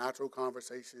 just a natural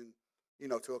conversation,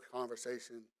 to a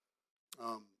conversation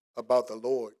about the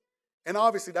Lord. And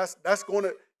obviously that's going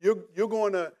to, you're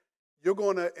going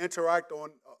to interact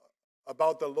on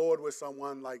about the Lord with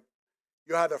someone. Like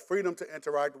you have the freedom to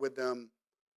interact with them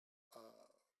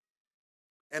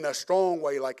in a strong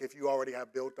way, like if you already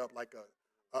have built up like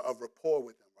a rapport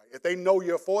with them, right? If they know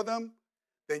you're for them,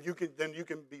 then you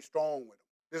can be strong with them.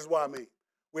 This is what I mean.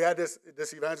 We had this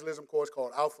evangelism course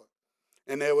called Alpha,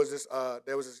 and there was this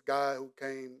guy who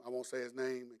came. I won't say his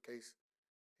name in case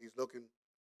he's looking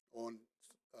on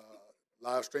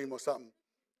live stream or something.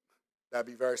 That'd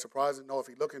be very surprising. No, if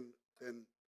he's looking, then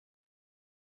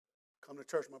come to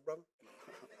church, my brother.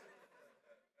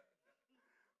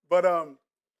 But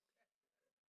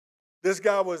this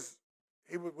guy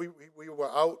we were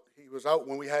out. He was out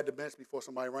when we had the bench before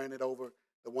somebody ran it over.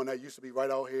 The one that used to be right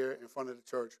out here in front of the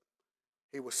church.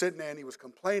 He was sitting there and he was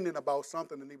complaining about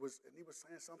something, and he was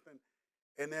saying something,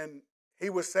 and then he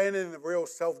was saying it in a real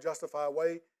self-justified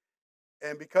way.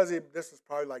 And because this was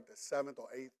probably like the 7th or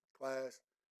 8th class,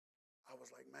 I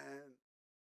was like, man,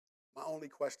 my only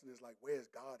question is like, where's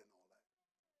God in all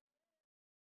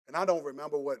that? And I don't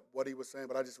remember what he was saying,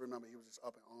 but I just remember he was just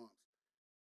up in arms.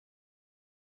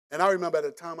 And I remember at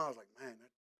the time I was like, man,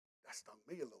 that stung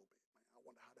me a little bit. Man, I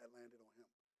wonder how that landed on him.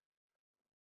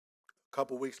 A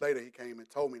couple weeks later, he came and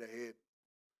told me that he had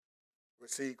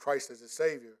received Christ as his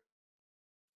Savior.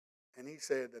 And he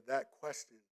said that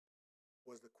question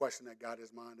was the question that got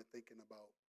his mind to thinking about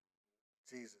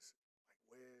Jesus. Like,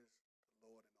 where's the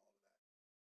Lord and all of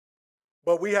that?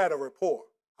 But we had a rapport.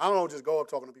 I don't just go up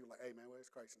talking to people like, hey, man, where's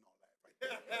Christ and all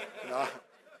that?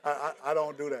 Right? I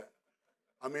don't do that.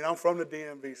 I mean, I'm from the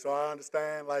DMV, so I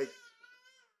understand, like,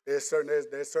 there's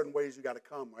certain ways you got to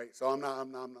come, right? So I'm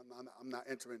not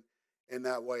entering in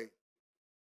that way.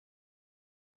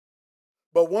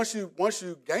 But once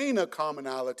you gain a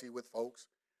commonality with folks,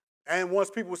 and once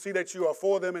people see that you are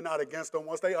for them and not against them,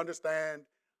 once they understand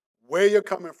where you're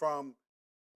coming from,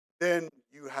 then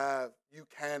you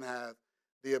can have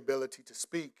the ability to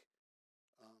speak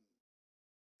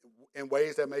in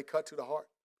ways that may cut to the heart.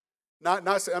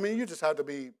 I mean, you just have to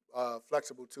be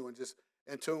flexible too, and just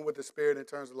in tune with the Spirit in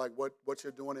terms of like what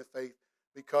you're doing in faith,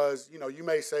 because you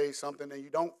may say something and you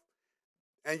don't,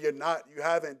 and you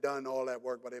haven't done all that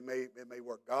work, but it may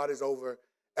work. God is over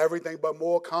everything, but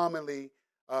more commonly,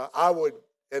 I would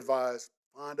advise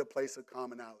find a place of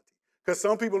commonality, because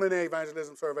some people in the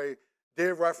evangelism survey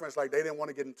did reference like they didn't want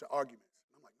to get into arguments.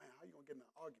 And I'm like, man, how are you gonna get into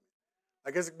an argument?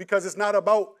 Like it's because it's not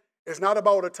about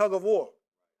a tug of war.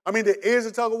 I mean, there is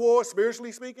a tug of war,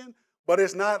 spiritually speaking, but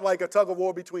it's not like a tug of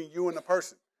war between you and the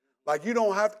person. Like you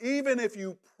don't have, even if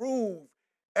you prove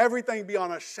everything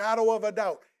beyond a shadow of a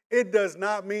doubt, it does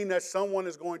not mean that someone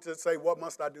is going to say, what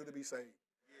must I do to be saved?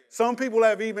 Some people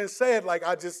have even said, like,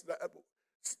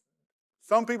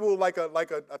 some people I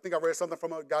think I read something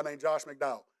from a guy named Josh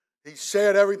McDowell. He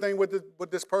shared everything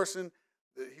with this person.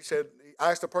 He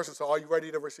asked the person, so are you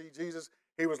ready to receive Jesus?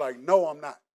 He was like, no, I'm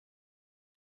not.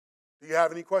 Do you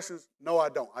have any questions? No, I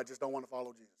don't. I just don't want to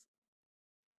follow Jesus.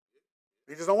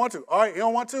 He just don't want to. All right, he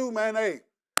don't want to, man. Hey,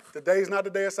 today's not the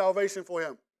day of salvation for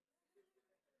him.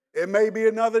 It may be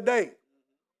another day.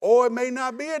 Or it may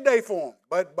not be a day for him.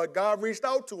 But God reached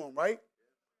out to him, right?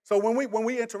 So when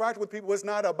we interact with people, it's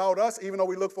not about us, even though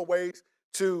we look for ways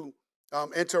to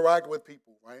interact with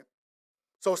people, right?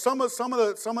 So some of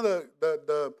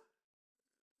the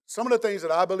some of the things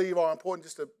that I believe are important,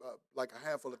 just like a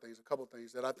handful of things, a couple of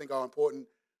things that I think are important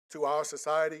to our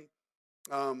society.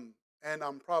 And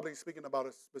I'm probably speaking about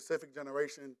a specific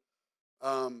generation,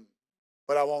 um,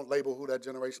 but I won't label who that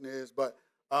generation is.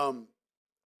 Um,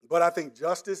 but I think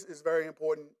justice is very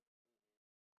important.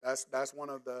 That's one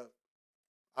of the,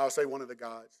 I'll say one of the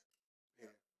gods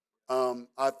here.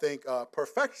 I think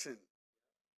perfection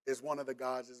is one of the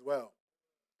gods as well.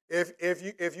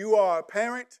 If you are a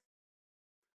parent,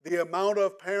 the amount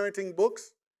of parenting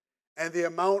books and the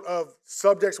amount of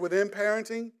subjects within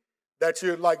parenting that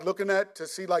you're like looking at to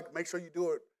see, like, make sure you do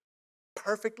it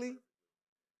perfectly,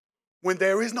 when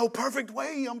there is no perfect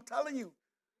way. I'm telling you,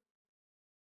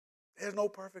 there's no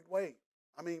perfect way.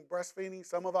 I mean, breastfeeding,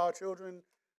 some of our children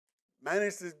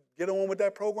managed to get on with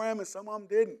that program and some of them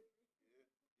didn't.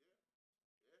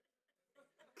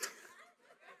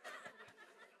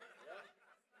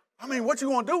 I mean, what you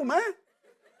gonna do, man?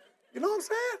 You know what I'm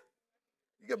saying?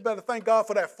 You better thank God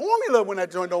for that formula when that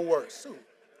joint don't work. Shoot.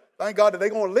 Thank God that they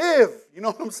gonna live. You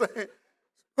know what I'm saying?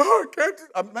 Oh, can't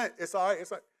you? Man, it's all right.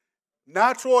 It's like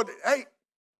natural. Hey.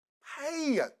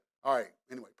 All right.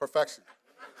 Anyway, perfection,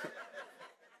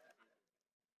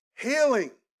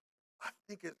 healing. I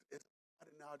think it's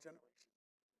in our generation.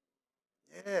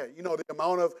 Yeah,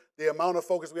 the amount of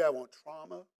focus we have on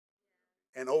trauma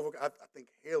and I think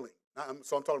healing.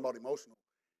 So I'm talking about emotional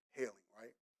healing,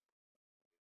 right?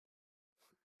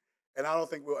 And I don't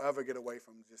think we'll ever get away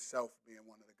from just self being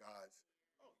one of the gods.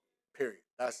 Period.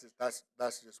 That's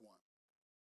just one.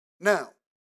 Now,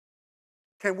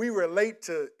 can we relate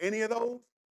to any of those?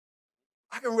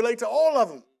 I can relate to all of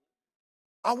them.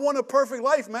 I want a perfect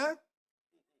life, man.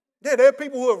 Yeah, there are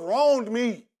people who have wronged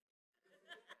me.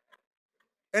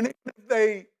 And if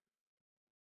they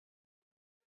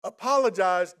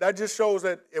apologize, that just shows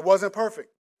that it wasn't perfect.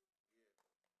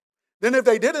 Then if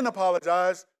they didn't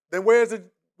apologize, then where's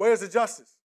the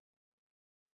justice?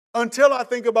 Until I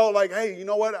think about, like, hey, you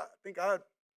know what? I think I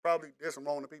probably did some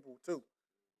wrong to people too.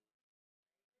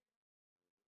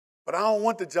 But I don't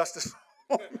want the justice.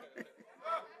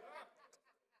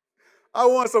 I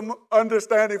want some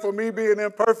understanding for me being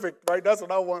imperfect, right? That's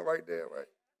what I want right there, right?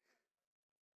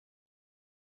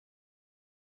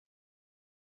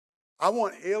 I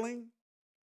want healing,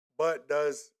 but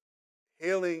does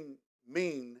healing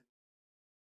mean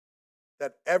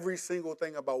that every single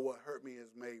thing about what hurt me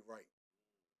is made right?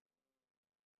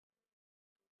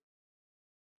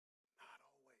 Not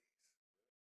always.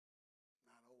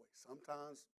 Not always.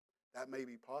 Sometimes that may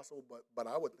be possible, but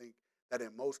I would think that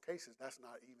in most cases that's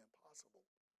not even possible.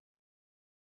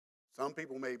 Some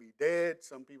people may be dead.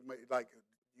 Some people may, like,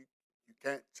 you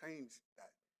can't change that.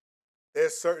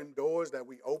 There's certain doors that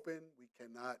we open, we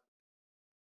cannot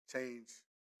change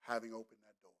having opened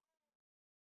that door.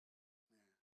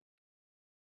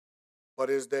 Yeah. But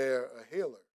is there a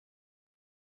healer?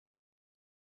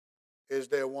 Is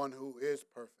there one who is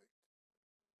perfect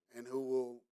and who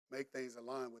will make things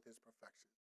align with his perfection?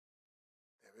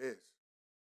 There is.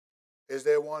 Is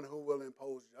there one who will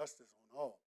impose justice on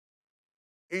all?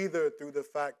 Either through the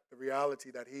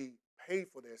reality that he paid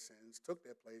for their sins, took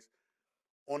their place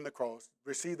on the cross,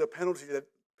 received the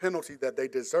penalty that they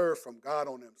deserve from God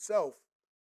on himself,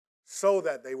 so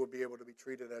that they would be able to be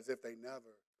treated as if they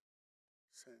never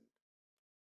sinned.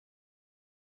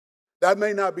 That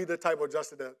may not be the type of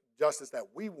justice that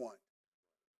we want,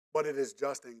 but it is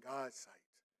just in God's sight.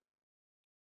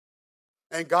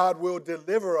 And God will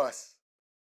deliver us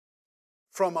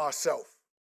from ourselves.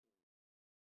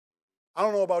 I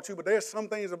don't know about you, but there's some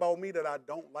things about me that I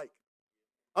don't like.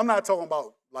 I'm not talking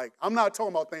about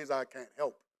things I can't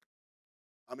help.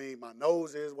 I mean, my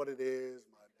nose is what it is,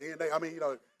 my DNA. I mean,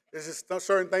 it's just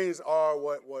certain things are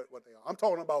what they are. I'm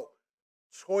talking about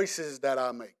choices that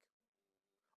I make,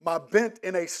 my bent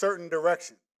in a certain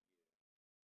direction.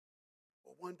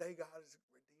 But one day God is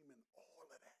redeeming all of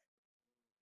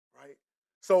that, right?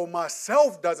 So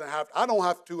myself I don't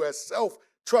have to, as self,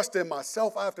 trust in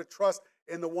myself. I have to trust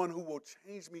in the one who will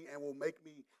change me and will make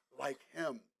me like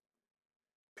him.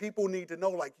 People need to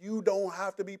know, like, you don't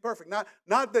have to be perfect. Not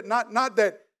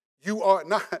that you are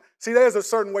not. See, there's a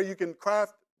certain way you can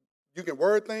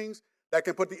word things that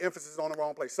can put the emphasis on the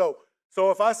wrong place. So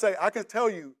if I say, I can tell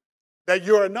you that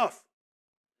you're enough.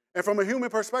 And from a human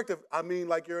perspective, I mean,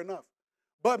 like, you're enough.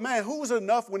 But man, who's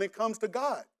enough when it comes to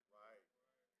God?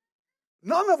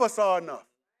 None of us are enough.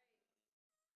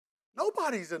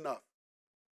 Nobody's enough.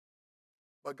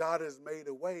 But God has made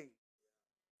a way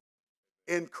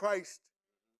in Christ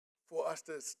for us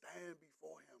to stand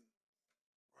before him,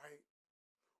 right?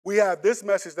 We have this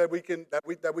message that we can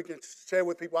share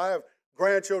with people. I have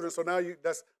grandchildren. So now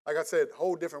that's like I said,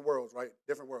 whole different worlds, right?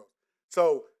 Different worlds.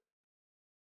 So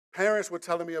parents were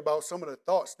telling me about some of the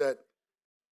thoughts that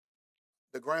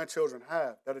the grandchildren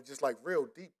have that are just like real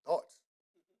deep thoughts.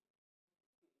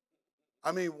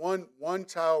 I mean, one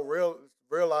child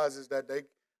realizes that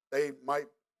they might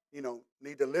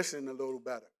need to listen a little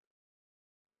better.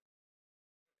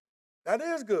 That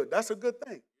is good. That's a good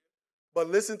thing. But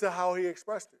listen to how he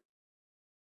expressed it.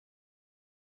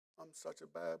 I'm such a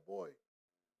bad boy.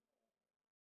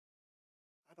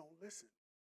 I don't listen.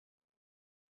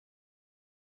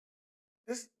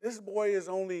 This boy is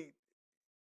only,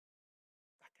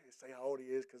 I can't say how old he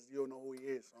is because you don't know who he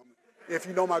is. So if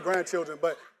you know my grandchildren,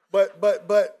 but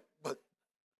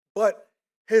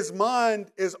his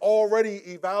mind is already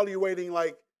evaluating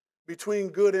like between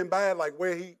good and bad, like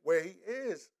where he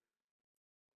is.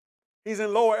 He's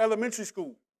in lower elementary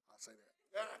school. I'll say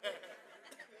that.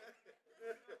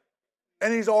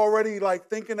 And he's already like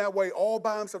thinking that way all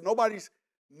by himself.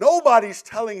 Nobody's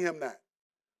telling him that.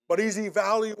 But he's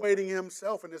evaluating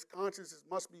himself, and his conscience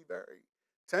must be very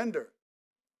tender.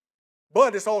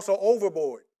 But it's also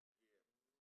overboard.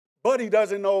 But he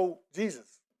doesn't know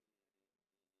Jesus.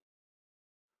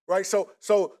 Right? So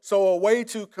a way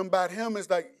to combat him is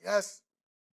like, yes,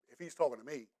 if he's talking to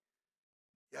me,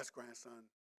 yes, grandson,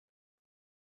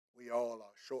 we all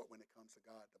are short when it comes to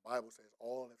God. The Bible says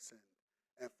all have sinned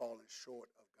and fallen short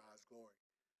of God's glory.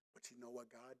 But you know what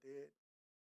God did?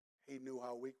 He knew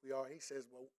how weak we are. He says,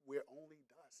 well, we're only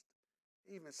dust.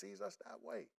 He even sees us that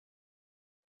way.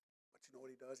 But you know what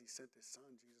he does? He sent his son,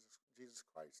 Jesus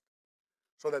Christ,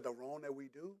 so that the wrong that we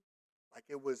do, like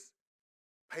it was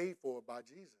paid for by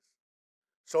Jesus.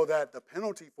 So that the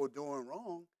penalty for doing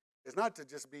wrong is not to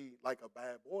just be like a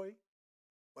bad boy,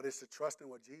 but it's to trust in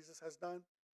what Jesus has done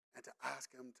and to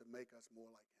ask him to make us more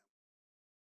like him.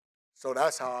 So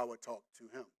that's how I would talk to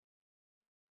him.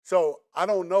 So I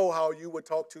don't know how you would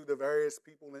talk to the various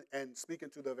people and speaking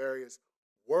to the various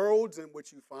worlds in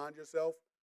which you find yourself,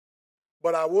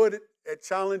 but I would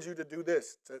challenge you to do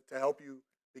this to help you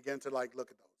begin to like look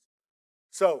at those.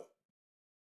 So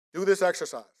do this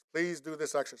exercise. Please do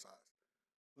this exercise.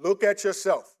 Look at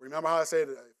yourself. Remember how I said,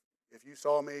 if you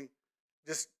saw me,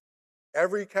 just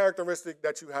every characteristic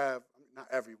that you have, not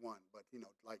every one, but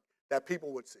like that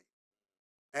people would see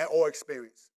or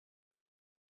experience.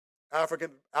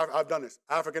 I've done this.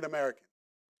 African American,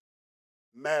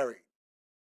 married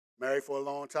for a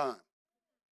long time,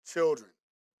 children,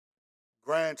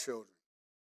 grandchildren,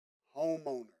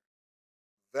 homeowner,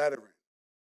 veteran,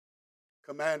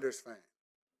 Commanders fan,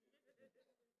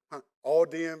 all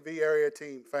DMV area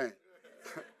team fan.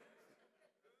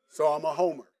 So I'm a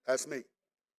homer. That's me.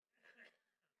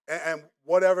 And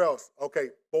whatever else. Okay,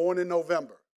 born in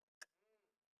November.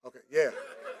 Okay, yeah.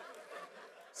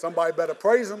 Somebody better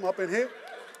praise him up in here.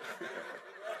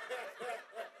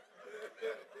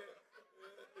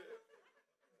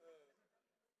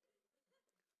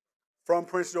 From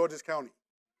Prince George's County.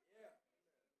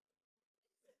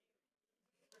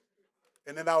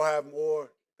 And then I'll have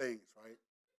more things, right?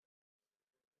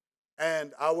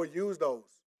 And I would use those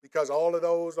because all of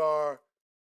those are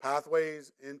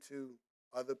pathways into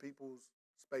other people's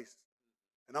space.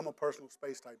 And I'm a personal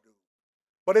space type dude.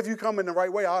 But if you come in the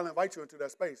right way, I'll invite you into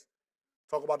that space.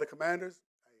 Talk about the Commanders,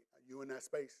 hey, you in that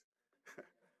space.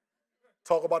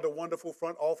 Talk about the wonderful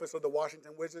front office of the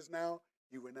Washington Wizards now,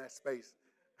 you in that space.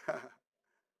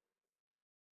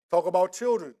 Talk about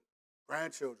children,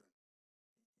 grandchildren.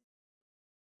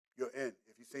 You're in.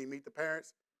 If you see Meet the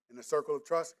Parents in the circle of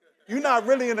trust, you're not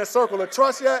really in the circle of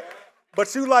trust yet,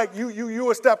 but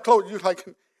you a step close. You like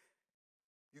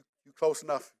you close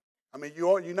enough. I mean,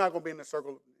 you're not gonna be in the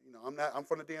circle. I'm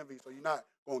from the DMV, so you're not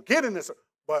gonna get in this.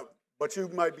 But you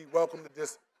might be welcome to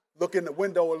just look in the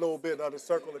window a little bit of the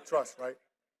circle of trust, right?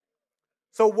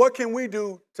 So what can we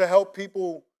do to help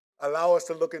people allow us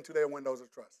to look into their windows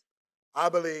of trust? I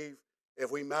believe if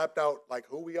we mapped out like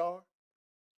who we are,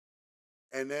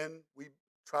 and then we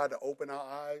try to open our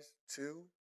eyes to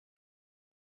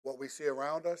what we see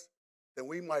around us, then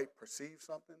we might perceive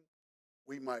something,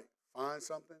 we might find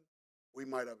something, we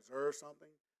might observe something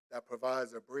that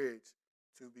provides a bridge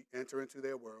to enter into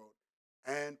their world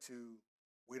and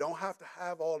we don't have to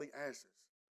have all the answers.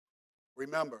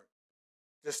 Remember,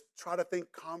 just try to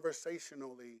think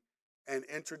conversationally and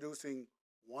introducing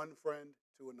one friend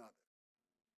to another.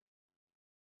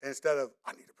 Instead of,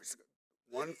 I need to prescribe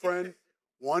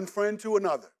one friend to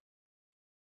another.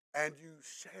 And you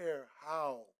share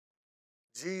how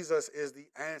Jesus is the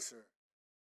answer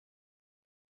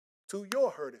to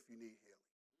your hurt if you need healing,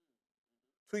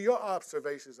 to your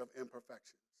observations of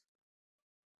imperfections,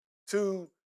 to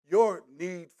your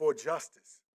need for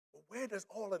justice. But where does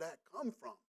all of that come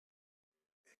from?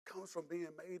 It comes from being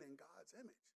made in God's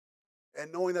image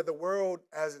and knowing that the world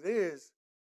as it is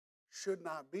should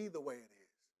not be the way it is.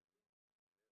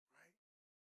 Right?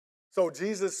 So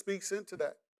Jesus speaks into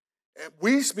that. And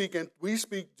we speak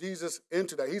Jesus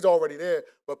into that. He's already there,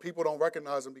 but people don't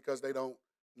recognize him because they don't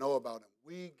know about him.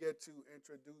 We get to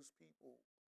introduce people.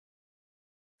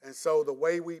 And so the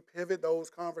way we pivot those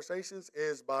conversations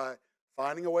is by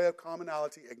finding a way of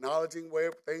commonality, acknowledging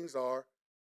where things are,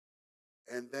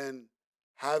 and then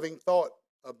having thought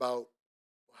about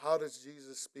how does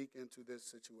Jesus speak into this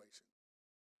situation.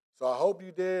 So I hope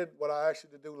you did what I asked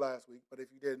you to do last week, but if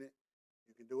you didn't,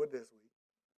 you can do it this week.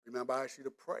 Remember, I asked you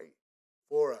to pray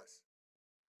for us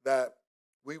that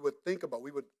we would think about,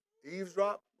 we would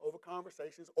eavesdrop over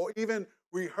conversations or even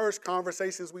rehearse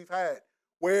conversations we've had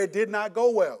where it did not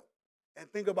go well and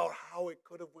think about how it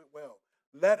could have went well.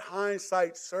 Let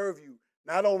hindsight serve you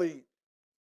not only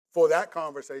for that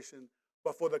conversation,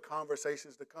 but for the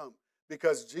conversations to come.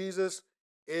 Because Jesus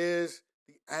is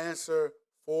the answer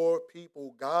for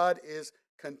people. God is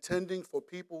contending for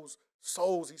people's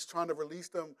souls. He's trying to release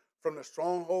them from the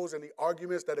strongholds and the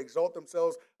arguments that exalt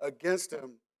themselves against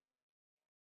him.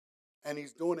 And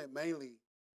he's doing it mainly,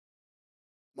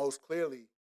 most clearly,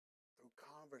 through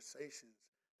conversations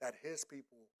that his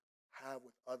people have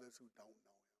with others who don't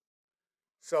know him.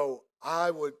 So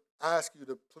I would ask you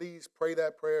to please pray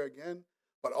that prayer again,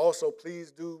 but also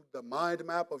please do the mind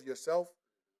map of yourself.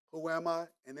 Who am I?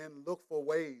 And then look for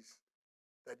ways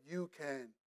that you can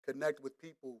connect with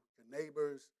people, your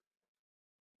neighbors,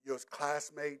 your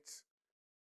classmates,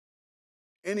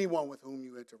 anyone with whom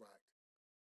you interact.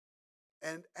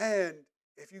 And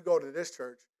if you go to this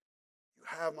church, you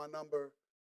have my number.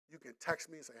 You can text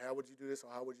me and say, how would you do this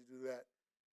or how would you do that?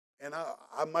 And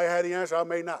I might have the answer. I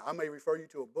may not. I may refer you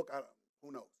to a book.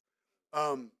 Who knows?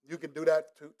 You can do that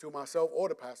to myself or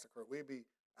to Pastor Kurt. We'd be,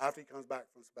 after he comes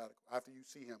back from sabbatical, after you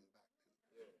see him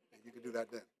back, and you can do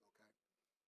that then.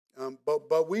 Okay.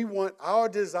 But we want, our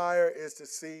desire is to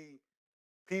see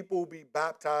people be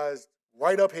baptized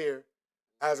right up here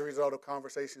as a result of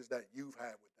conversations that you've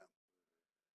had with them.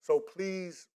 So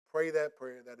please pray that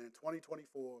prayer that in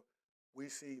 2024 we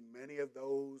see many of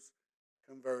those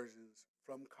conversions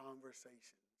from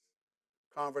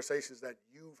conversations that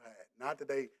you've had. Not that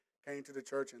they came to the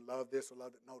church and loved this or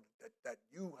loved it. No, that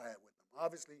you had with them.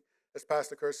 Obviously, as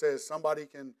Pastor Kurt says, somebody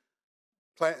can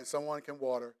plant and someone can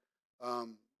water.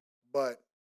 But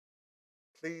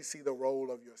please see the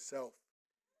role of yourself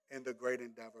in the great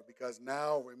endeavor. Because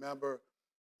now, remember,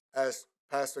 as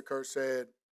Pastor Kurt said,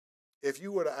 if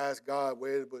you were to ask God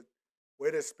where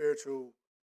does spiritual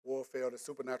warfare, the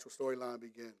supernatural storyline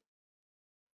begin,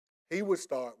 he would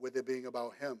start with it being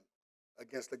about him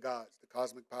against the gods, the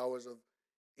cosmic powers of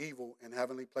evil in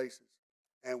heavenly places.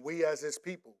 And we as his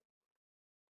people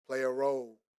play a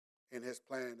role in his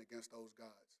plan against those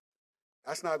gods.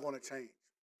 That's not going to change.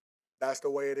 That's the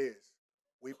way it is.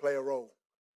 We play a role.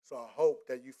 So I hope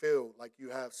that you feel like you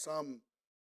have some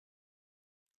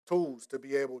tools to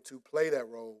be able to play that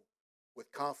role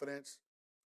with confidence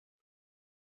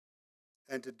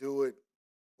and to do it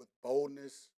with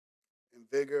boldness and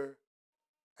vigor,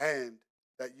 and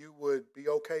that you would be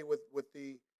okay with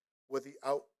the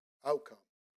outcome.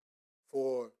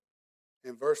 For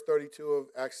in verse 32 of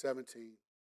Acts 17,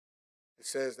 it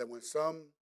says that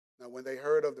when they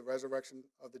heard of the resurrection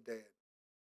of the dead,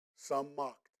 some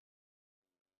mocked,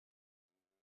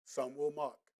 some will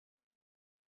mock,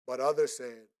 but others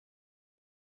said,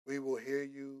 we will hear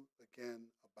you again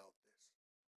about this.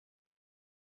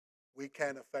 We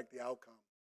can't affect the outcome,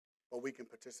 but we can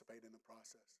participate in the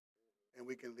process, and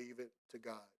we can leave it to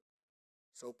God.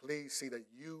 So please see that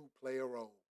you play a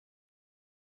role.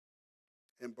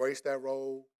 Embrace that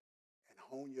role and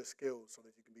hone your skills so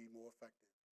that you can be more effective.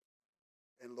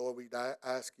 And Lord, we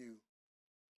ask you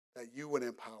that you would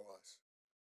empower us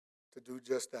to do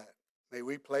just that. May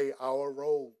we play our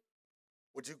role.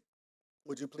 Would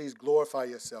you please glorify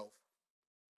yourself?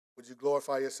 Would you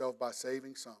glorify yourself by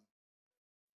saving some?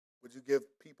 Would you give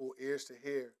people ears to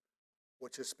hear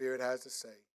what your Spirit has to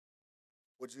say?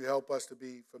 Would you help us to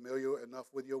be familiar enough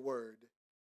with your word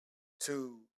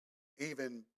to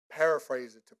even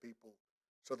paraphrase it to people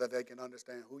so that they can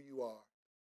understand who you are?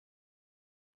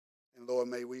 And Lord,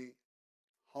 may we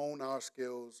hone our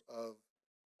skills of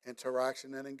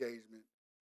interaction and engagement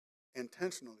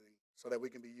intentionally so that we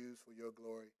can be used for your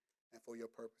glory and for your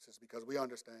purposes, because we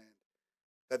understand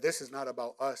that this is not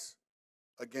about us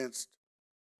against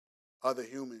other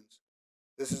humans.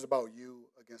 This is about you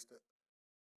against the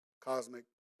cosmic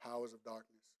powers of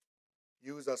darkness.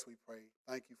 Use us, we pray.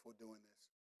 Thank you for doing this.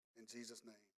 In Jesus'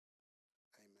 name,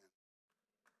 amen.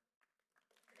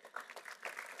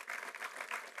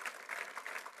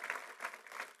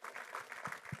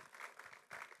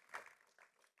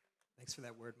 Thanks for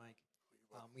that word, Mike. You're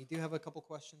welcome. We do have a couple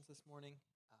questions this morning,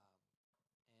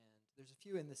 and there's a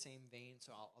few in the same vein,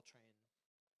 so I'll try and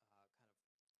kind of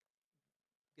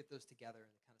get those together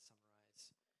and kind of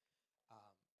summarize.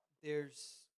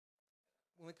 There's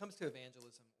when it comes to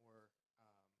evangelism or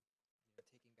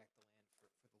taking back the land for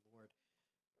the Lord,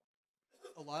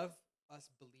 a lot of us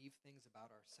believe things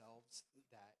about ourselves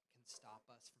that can stop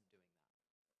us from doing that.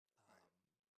 Um,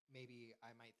 Maybe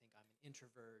I might think I'm an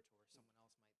introvert, or someone else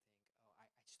might think, oh, I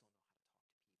just don't know how to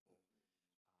talk to people.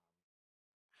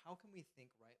 How can we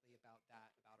think rightly about that,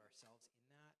 about ourselves in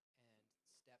that, and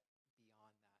step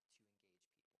beyond that to engage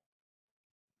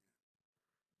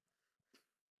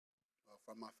people?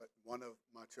 From one of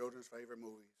my children's favorite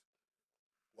movies,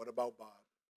 What About Bob?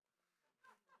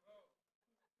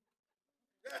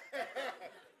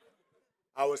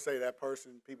 I would say that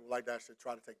person, people like that, should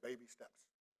try to take baby steps.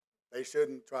 They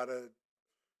shouldn't try to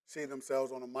see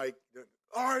themselves on a mic.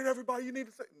 All right, everybody, you need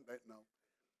to say no.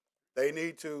 They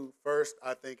need to first,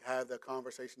 I think, have the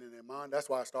conversation in their mind. That's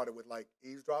why I started with like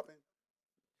eavesdropping,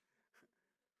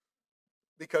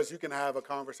 because you can have a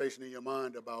conversation in your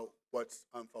mind about what's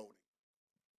unfolding.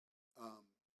 Um,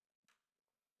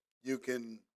 you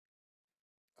can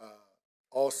uh,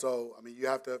 also, I mean, you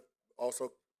have to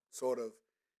also sort of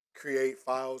create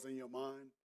files in your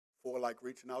mind for like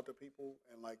reaching out to people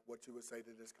and like what you would say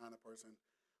to this kind of person,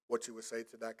 what you would say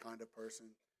to that kind of person.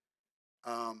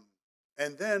 Um,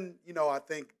 and then, I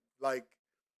think like,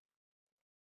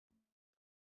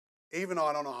 even though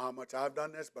I don't know how much I've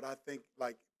done this, but I think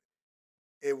like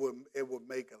it would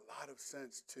make a lot of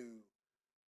sense to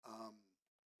um,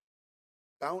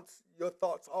 bounce your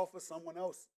thoughts off of someone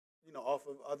else, off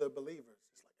of other believers.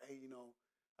 It's like, hey,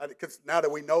 because now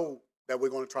that we know that we're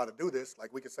going to try to do this,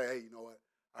 like we could say, hey, you know what?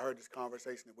 I heard this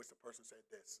conversation in which the person said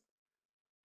this.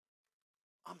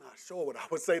 I'm not sure what I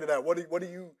would say to that. What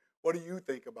do you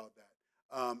think about that?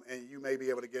 And you may be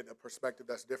able to get a perspective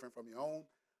that's different from your own.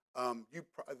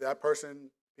 That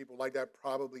person, people like that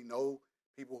probably know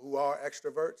people who are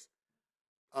extroverts.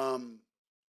 Um,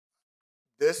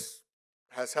 this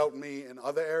has helped me in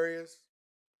other areas,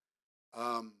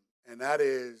 and that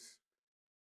is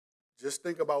just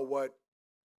think about what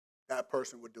that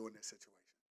person would do in this situation.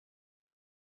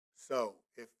 So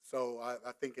if so,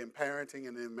 I think in parenting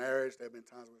and in marriage, there have been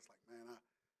times where it's like, man,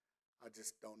 I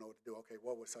just don't know what to do. Okay,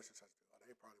 what would such and such do? Oh,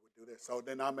 they probably would do this. So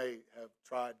then I may have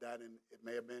tried that, and it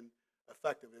may have been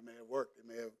effective. It may have worked. It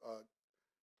may have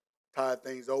tied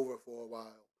things over for a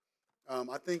while.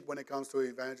 I think when it comes to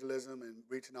evangelism and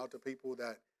reaching out to people,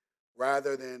 that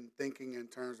rather than thinking in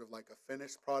terms of like a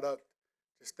finished product,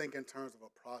 just think in terms of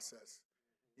a process.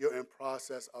 You're in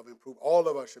process of improvement. All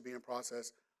of us should be in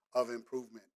process of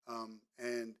improvement,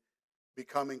 and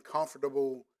becoming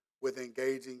comfortable with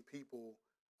engaging people.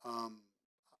 Um,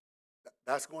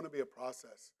 that's going to be a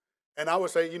process. And I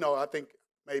would say, I think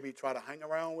maybe try to hang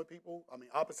around with people. I mean,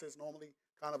 opposites normally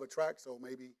kind of attract, so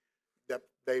maybe that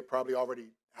they probably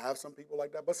already have some people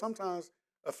like that. But sometimes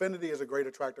affinity is a great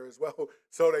attractor as well,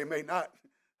 so they may not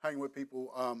hang with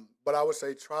people. But I would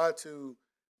say try to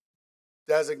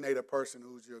designate a person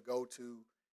who's your go-to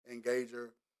engager,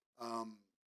 um,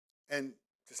 and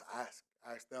just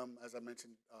ask them. As I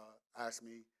mentioned, ask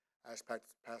me, ask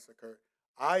Pastor Kurt.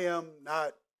 I am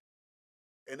not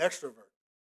an extrovert.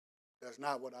 That's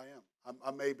not what I am.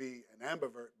 I may be an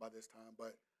ambivert by this time,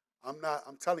 but I'm not.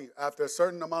 I'm telling you, after a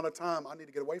certain amount of time, I need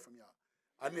to get away from y'all.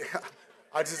 I need.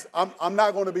 I'm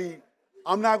not going to be.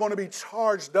 I'm not going to be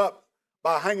charged up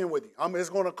by hanging with you. It's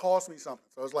going to cost me something.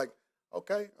 So it's like,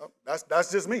 okay,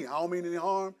 that's just me. I don't mean any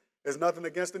harm. There's nothing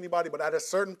against anybody, but at a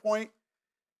certain point,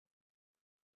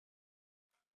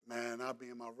 man, I'll be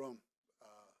in my room,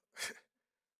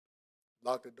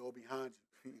 lock the door behind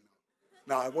you.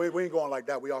 Nah, we ain't going like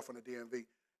that. We off from the DMV.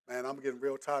 Man, I'm getting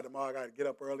real tired tomorrow. I got to get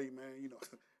up early, man. You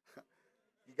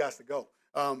got to go.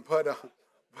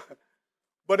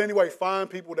 But anyway, find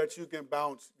people that you can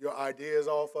bounce your ideas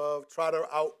off of. Try to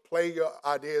outplay your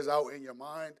ideas out in your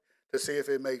mind to see if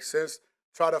it makes sense.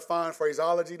 Try to find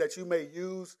phraseology that you may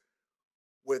use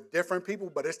with different people,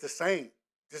 but it's the same.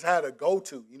 Just had a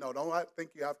go-to. Don't think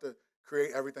you have to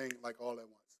create everything like all at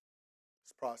once.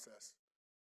 It's a process.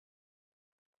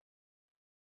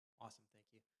 Awesome, thank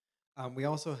you. We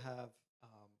also have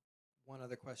one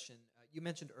other question. You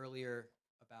mentioned earlier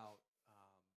about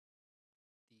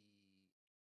the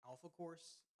Alpha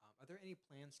course. Are there any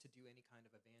plans to do any kind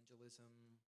of evangelism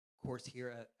course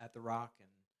here at the Rock and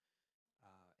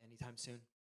anytime soon?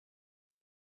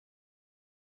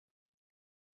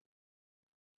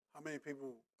 How many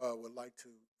people would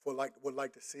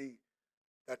like to see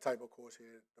that type of course here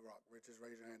at The Rock? Just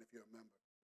raise your hand if you're a member.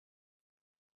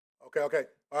 Okay, okay.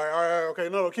 All right, okay.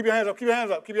 No, no, keep your hands up, keep your hands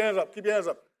up, keep your hands up, keep your hands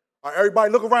up. All right,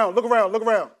 everybody look around, look around, look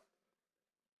around.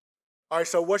 All right,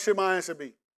 so what should my answer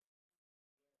be?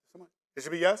 Somebody? It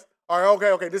should be yes? All right,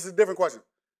 okay, okay. This is a different question.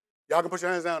 Y'all can put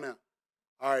your hands down now.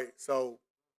 All right, so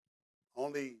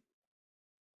only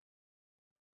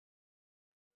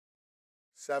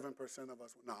 7% of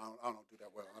us. No, I don't do that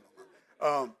well. I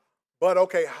don't know. But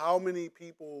okay, how many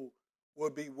people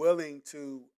would be willing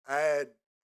to add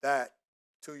that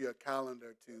to your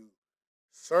calendar to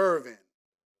serve in?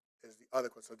 Is the other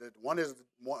question. So one is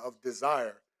one of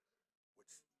desire,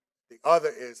 which the other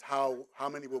is how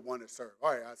many would want to serve.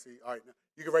 All right, I see. All right, now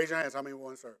you can raise your hands. How many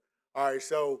want to serve? All right,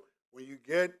 so when you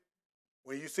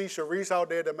see Sharice out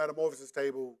there at the metamorphosis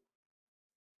table,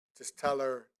 just tell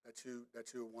her that you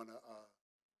want to.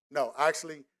 No,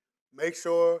 actually, make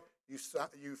sure you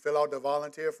fill out the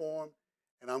volunteer form,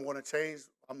 and I'm going to change.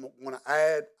 I'm going to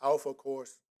add Alpha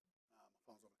course.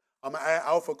 I'm going to add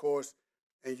Alpha course,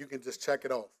 and you can just check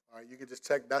it off. All right, you can just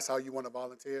check. That's how you want to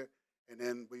volunteer, and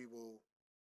then we will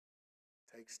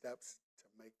take steps to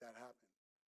make that happen.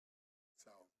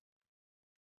 So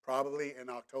probably in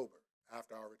October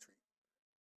after our retreat.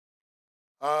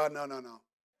 No, no, no.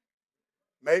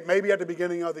 Maybe at the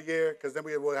beginning of the year, because then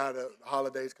we will have the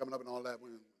holidays coming up and all that.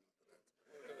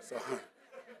 So,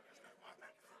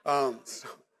 so,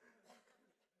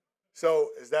 so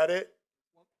is that it?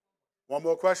 One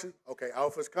more question? Okay,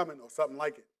 Alpha's coming or something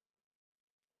like it.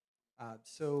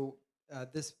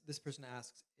 This person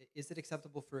asks: Is it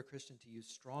acceptable for a Christian to use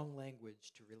strong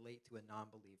language to relate to a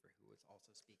non-believer who is also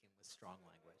speaking with strong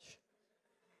language?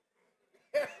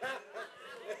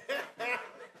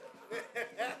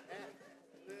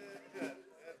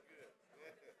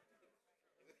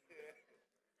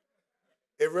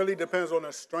 It really depends on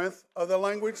the strength of the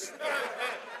language.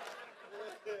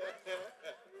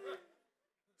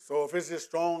 So if it's just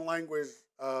strong language,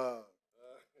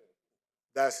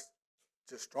 that's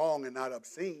just strong and not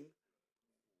obscene.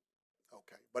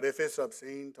 Okay, but if it's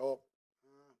obscene talk,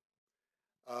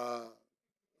 uh,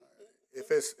 if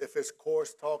it's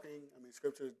coarse talking, I mean,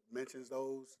 Scripture mentions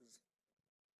those.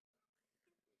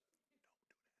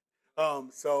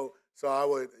 So I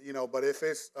would, but if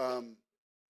it's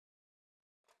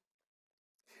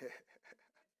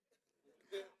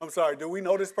I'm sorry, do we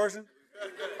know this person?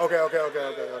 Okay.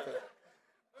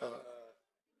 Uh,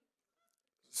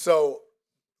 so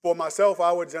for myself,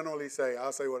 I would generally say,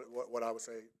 I'll say what I would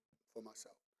say for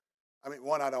myself. I mean,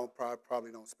 one, I don't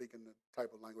probably don't speak in the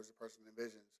type of language the person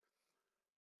envisions.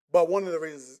 But one of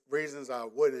the reasons I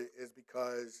wouldn't is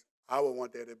because I would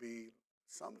want there to be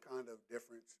some kind of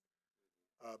difference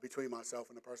between myself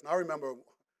and the person. I remember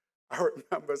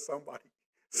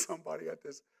somebody at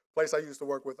this place I used to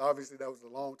work with. Obviously, that was a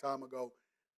long time ago.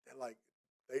 They're like,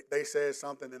 they said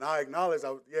something, and I acknowledged,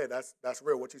 yeah, that's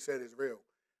real. What you said is real.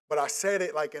 But I said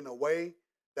it like in a way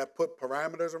that put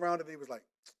parameters around it. He was like,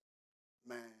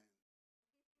 man,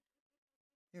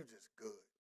 you just good.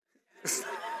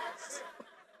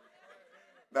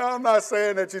 Now I'm not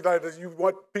saying that you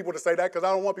want people to say that because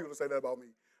I don't want people to say that about me.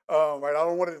 Right? I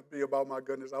don't want it to be about my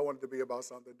goodness. I want it to be about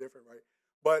something different, right?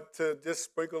 But to just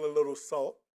sprinkle a little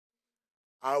salt,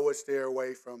 I would steer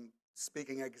away from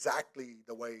speaking exactly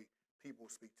the way people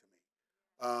speak to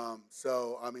me.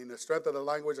 So I mean, the strength of the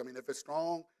language. I mean, if it's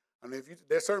strong, I mean,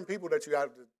 there's certain people that you have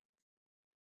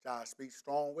to speak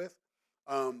strong with,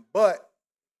 but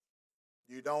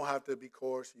you don't have to be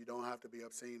coarse. You don't have to be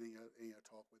obscene in your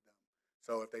talk with them.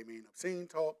 So if they mean obscene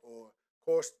talk or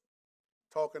coarse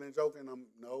talking and joking,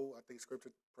 no, I think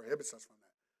Scripture prohibits us from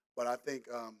that. But I think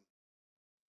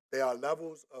there are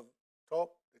levels of talk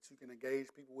that you can engage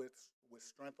people with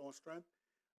strength on strength.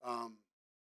 Um,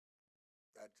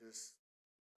 that just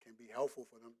can be helpful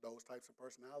for those types of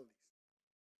personalities.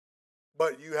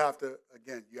 But you have to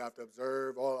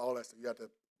observe all that stuff. You have to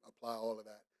apply all of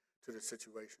that to the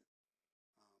situation.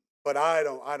 But I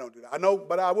don't do that. I know,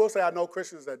 but I will say I know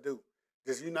Christians that do.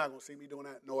 Just you're not gonna see me doing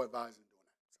that, nor advising doing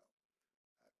that. So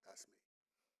that's me.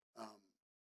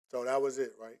 So that was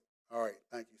it, right? All right,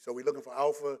 thank you. So we're looking for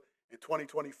Alpha in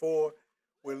 2024.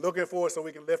 We're looking for it so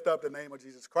we can lift up the name of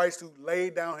Jesus Christ, who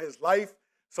laid down his life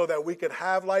so that we could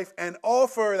have life and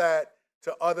offer that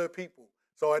to other people.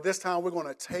 So at this time, we're going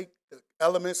to take the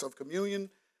elements of communion,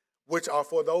 which are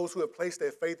for those who have placed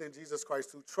their faith in Jesus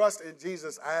Christ, who trust in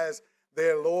Jesus as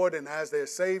their Lord and as their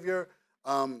Savior.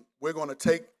 We're going to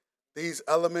take these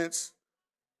elements,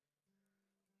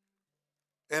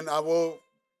 and I will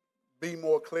be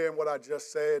more clear in what I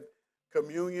just said.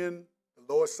 Communion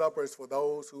The Lord's Supper is for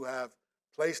those who have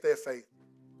placed their faith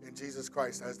in Jesus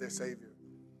Christ as their Savior.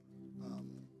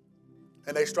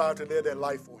 And they strive to live their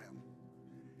life for him.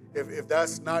 If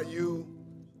that's not you,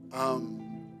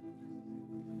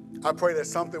 I pray that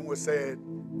something was said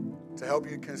to help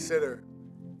you consider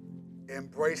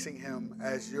embracing him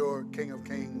as your King of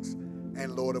Kings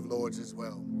and Lord of Lords as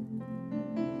well.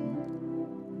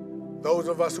 Those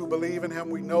of us who believe in him,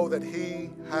 we know that he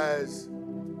has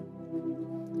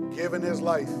given his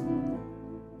life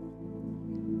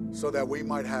so that we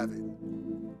might have it.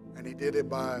 And he did it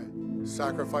by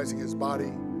sacrificing his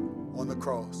body on the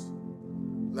cross.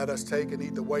 Let us take and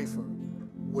eat the wafer,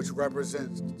 which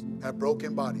represents that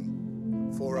broken body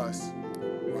for us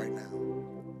right now.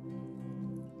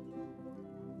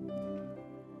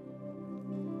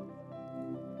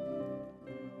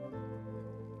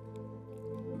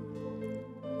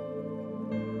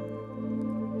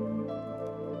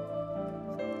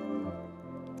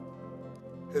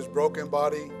 His broken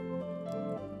body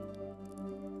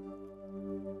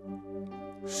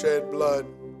shed blood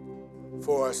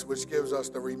for us, which gives us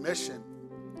the remission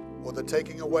or the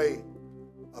taking away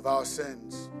of our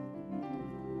sins.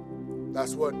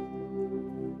 That's what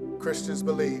Christians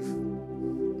believe.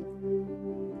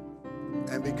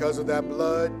 And because of that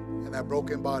blood and that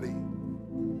broken body,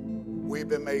 we've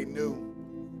been made new.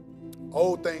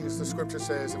 Old things, the scripture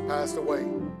says, have passed away.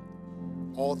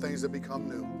 All things have become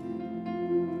new.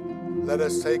 Let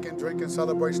us take and drink in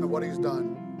celebration of what he's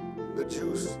done, the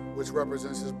juice which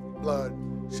represents his blood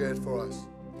shed for us.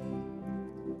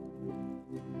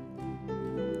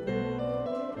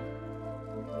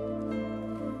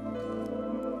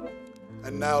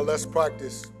 And now let's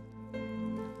practice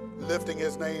lifting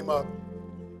his name up,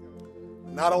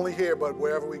 not only here, but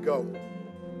wherever we go,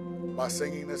 by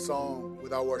singing this song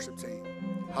with our worship team.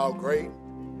 How great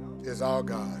is our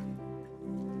God.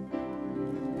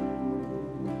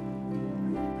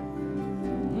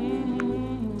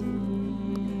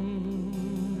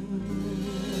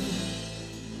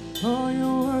 Oh,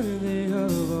 you're worthy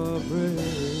of our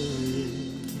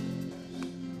praise.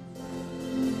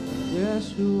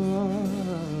 Yes, you are.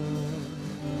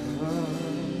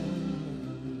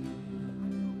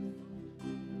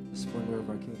 The splendor of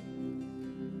our King.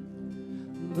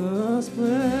 The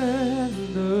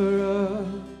splendor of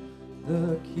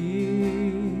the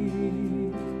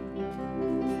King.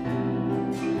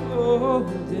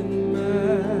 Clothed in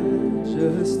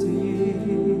majesty.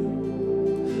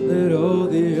 Let all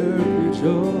the earth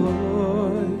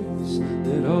rejoice.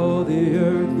 Let all the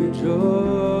earth rejoice.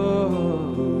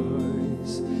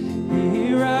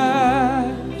 He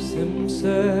wraps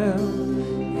himself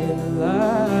in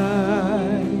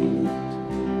light,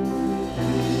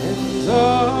 and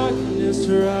darkness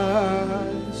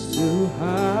tries to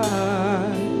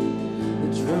hide.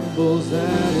 It trembles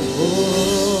at his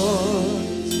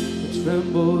voice. It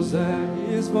trembles at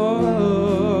his voice.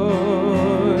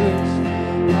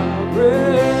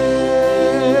 Great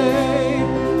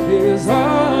is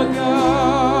our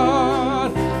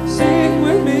God. Sing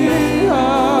with me,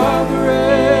 how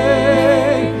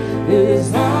great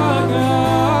is our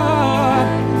God.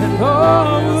 And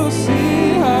all will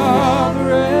see how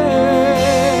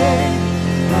great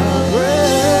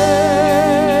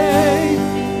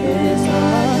is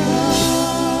our God.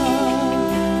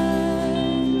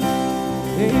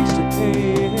 Age to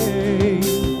age.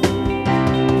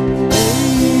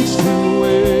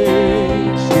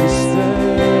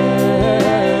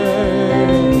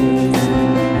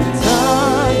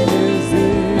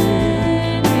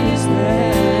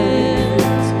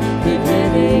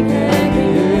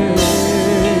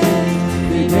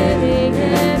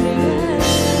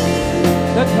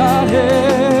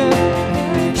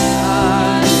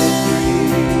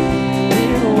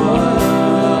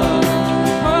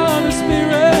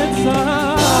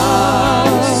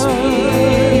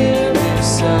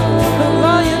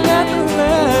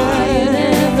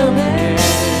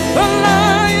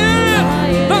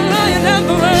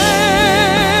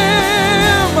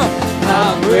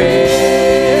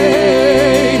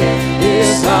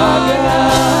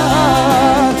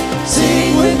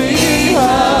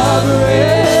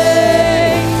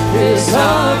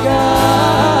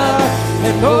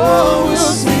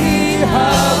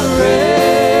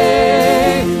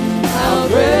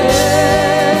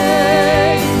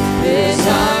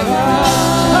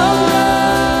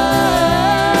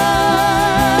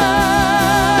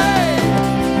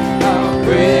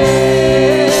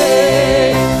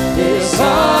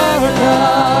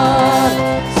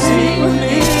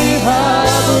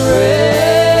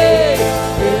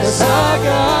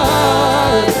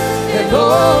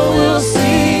 Oh, we'll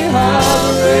see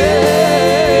how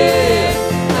great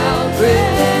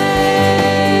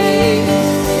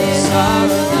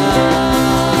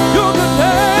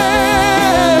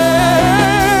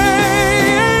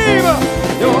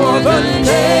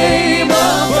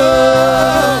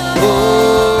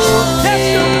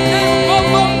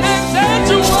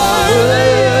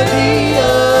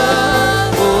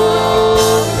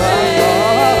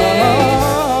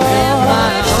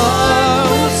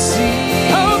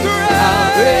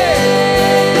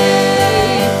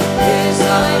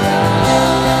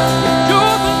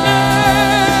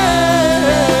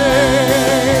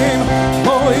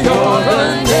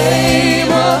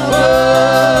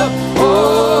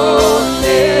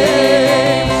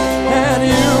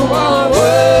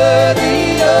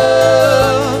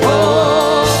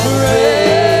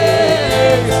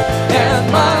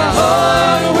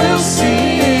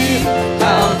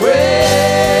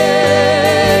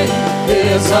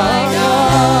is our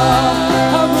God.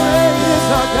 How great is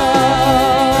our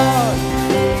God.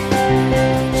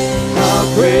 How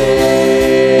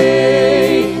great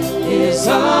is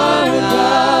our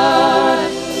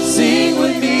God. Sing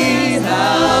with me,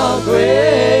 how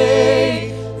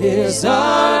great is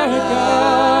our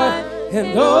God.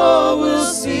 And oh, we'll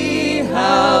see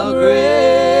how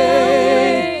great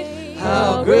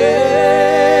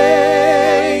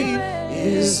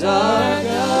is our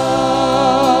God.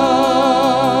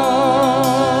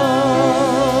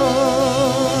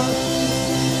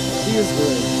 He is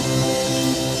great.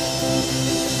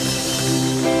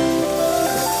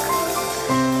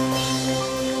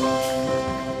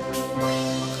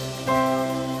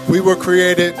 We were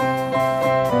created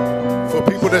for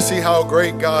people to see how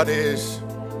great God is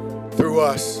through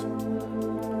us.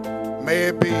 May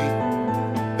it be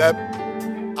that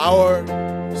our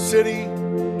city,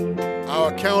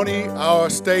 our county, our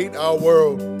state, our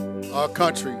world, our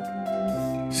country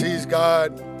sees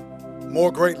God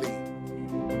more greatly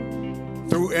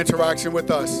through interaction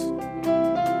with us.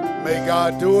 May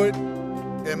God do it,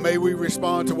 and may we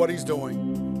respond to what he's doing.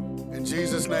 In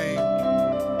Jesus' name,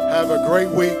 have a great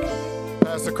week.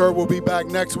 Pastor Kurt will be back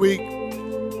next week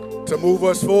to move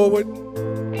us forward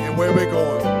and where we're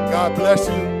going. God bless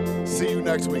you. See you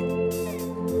next week.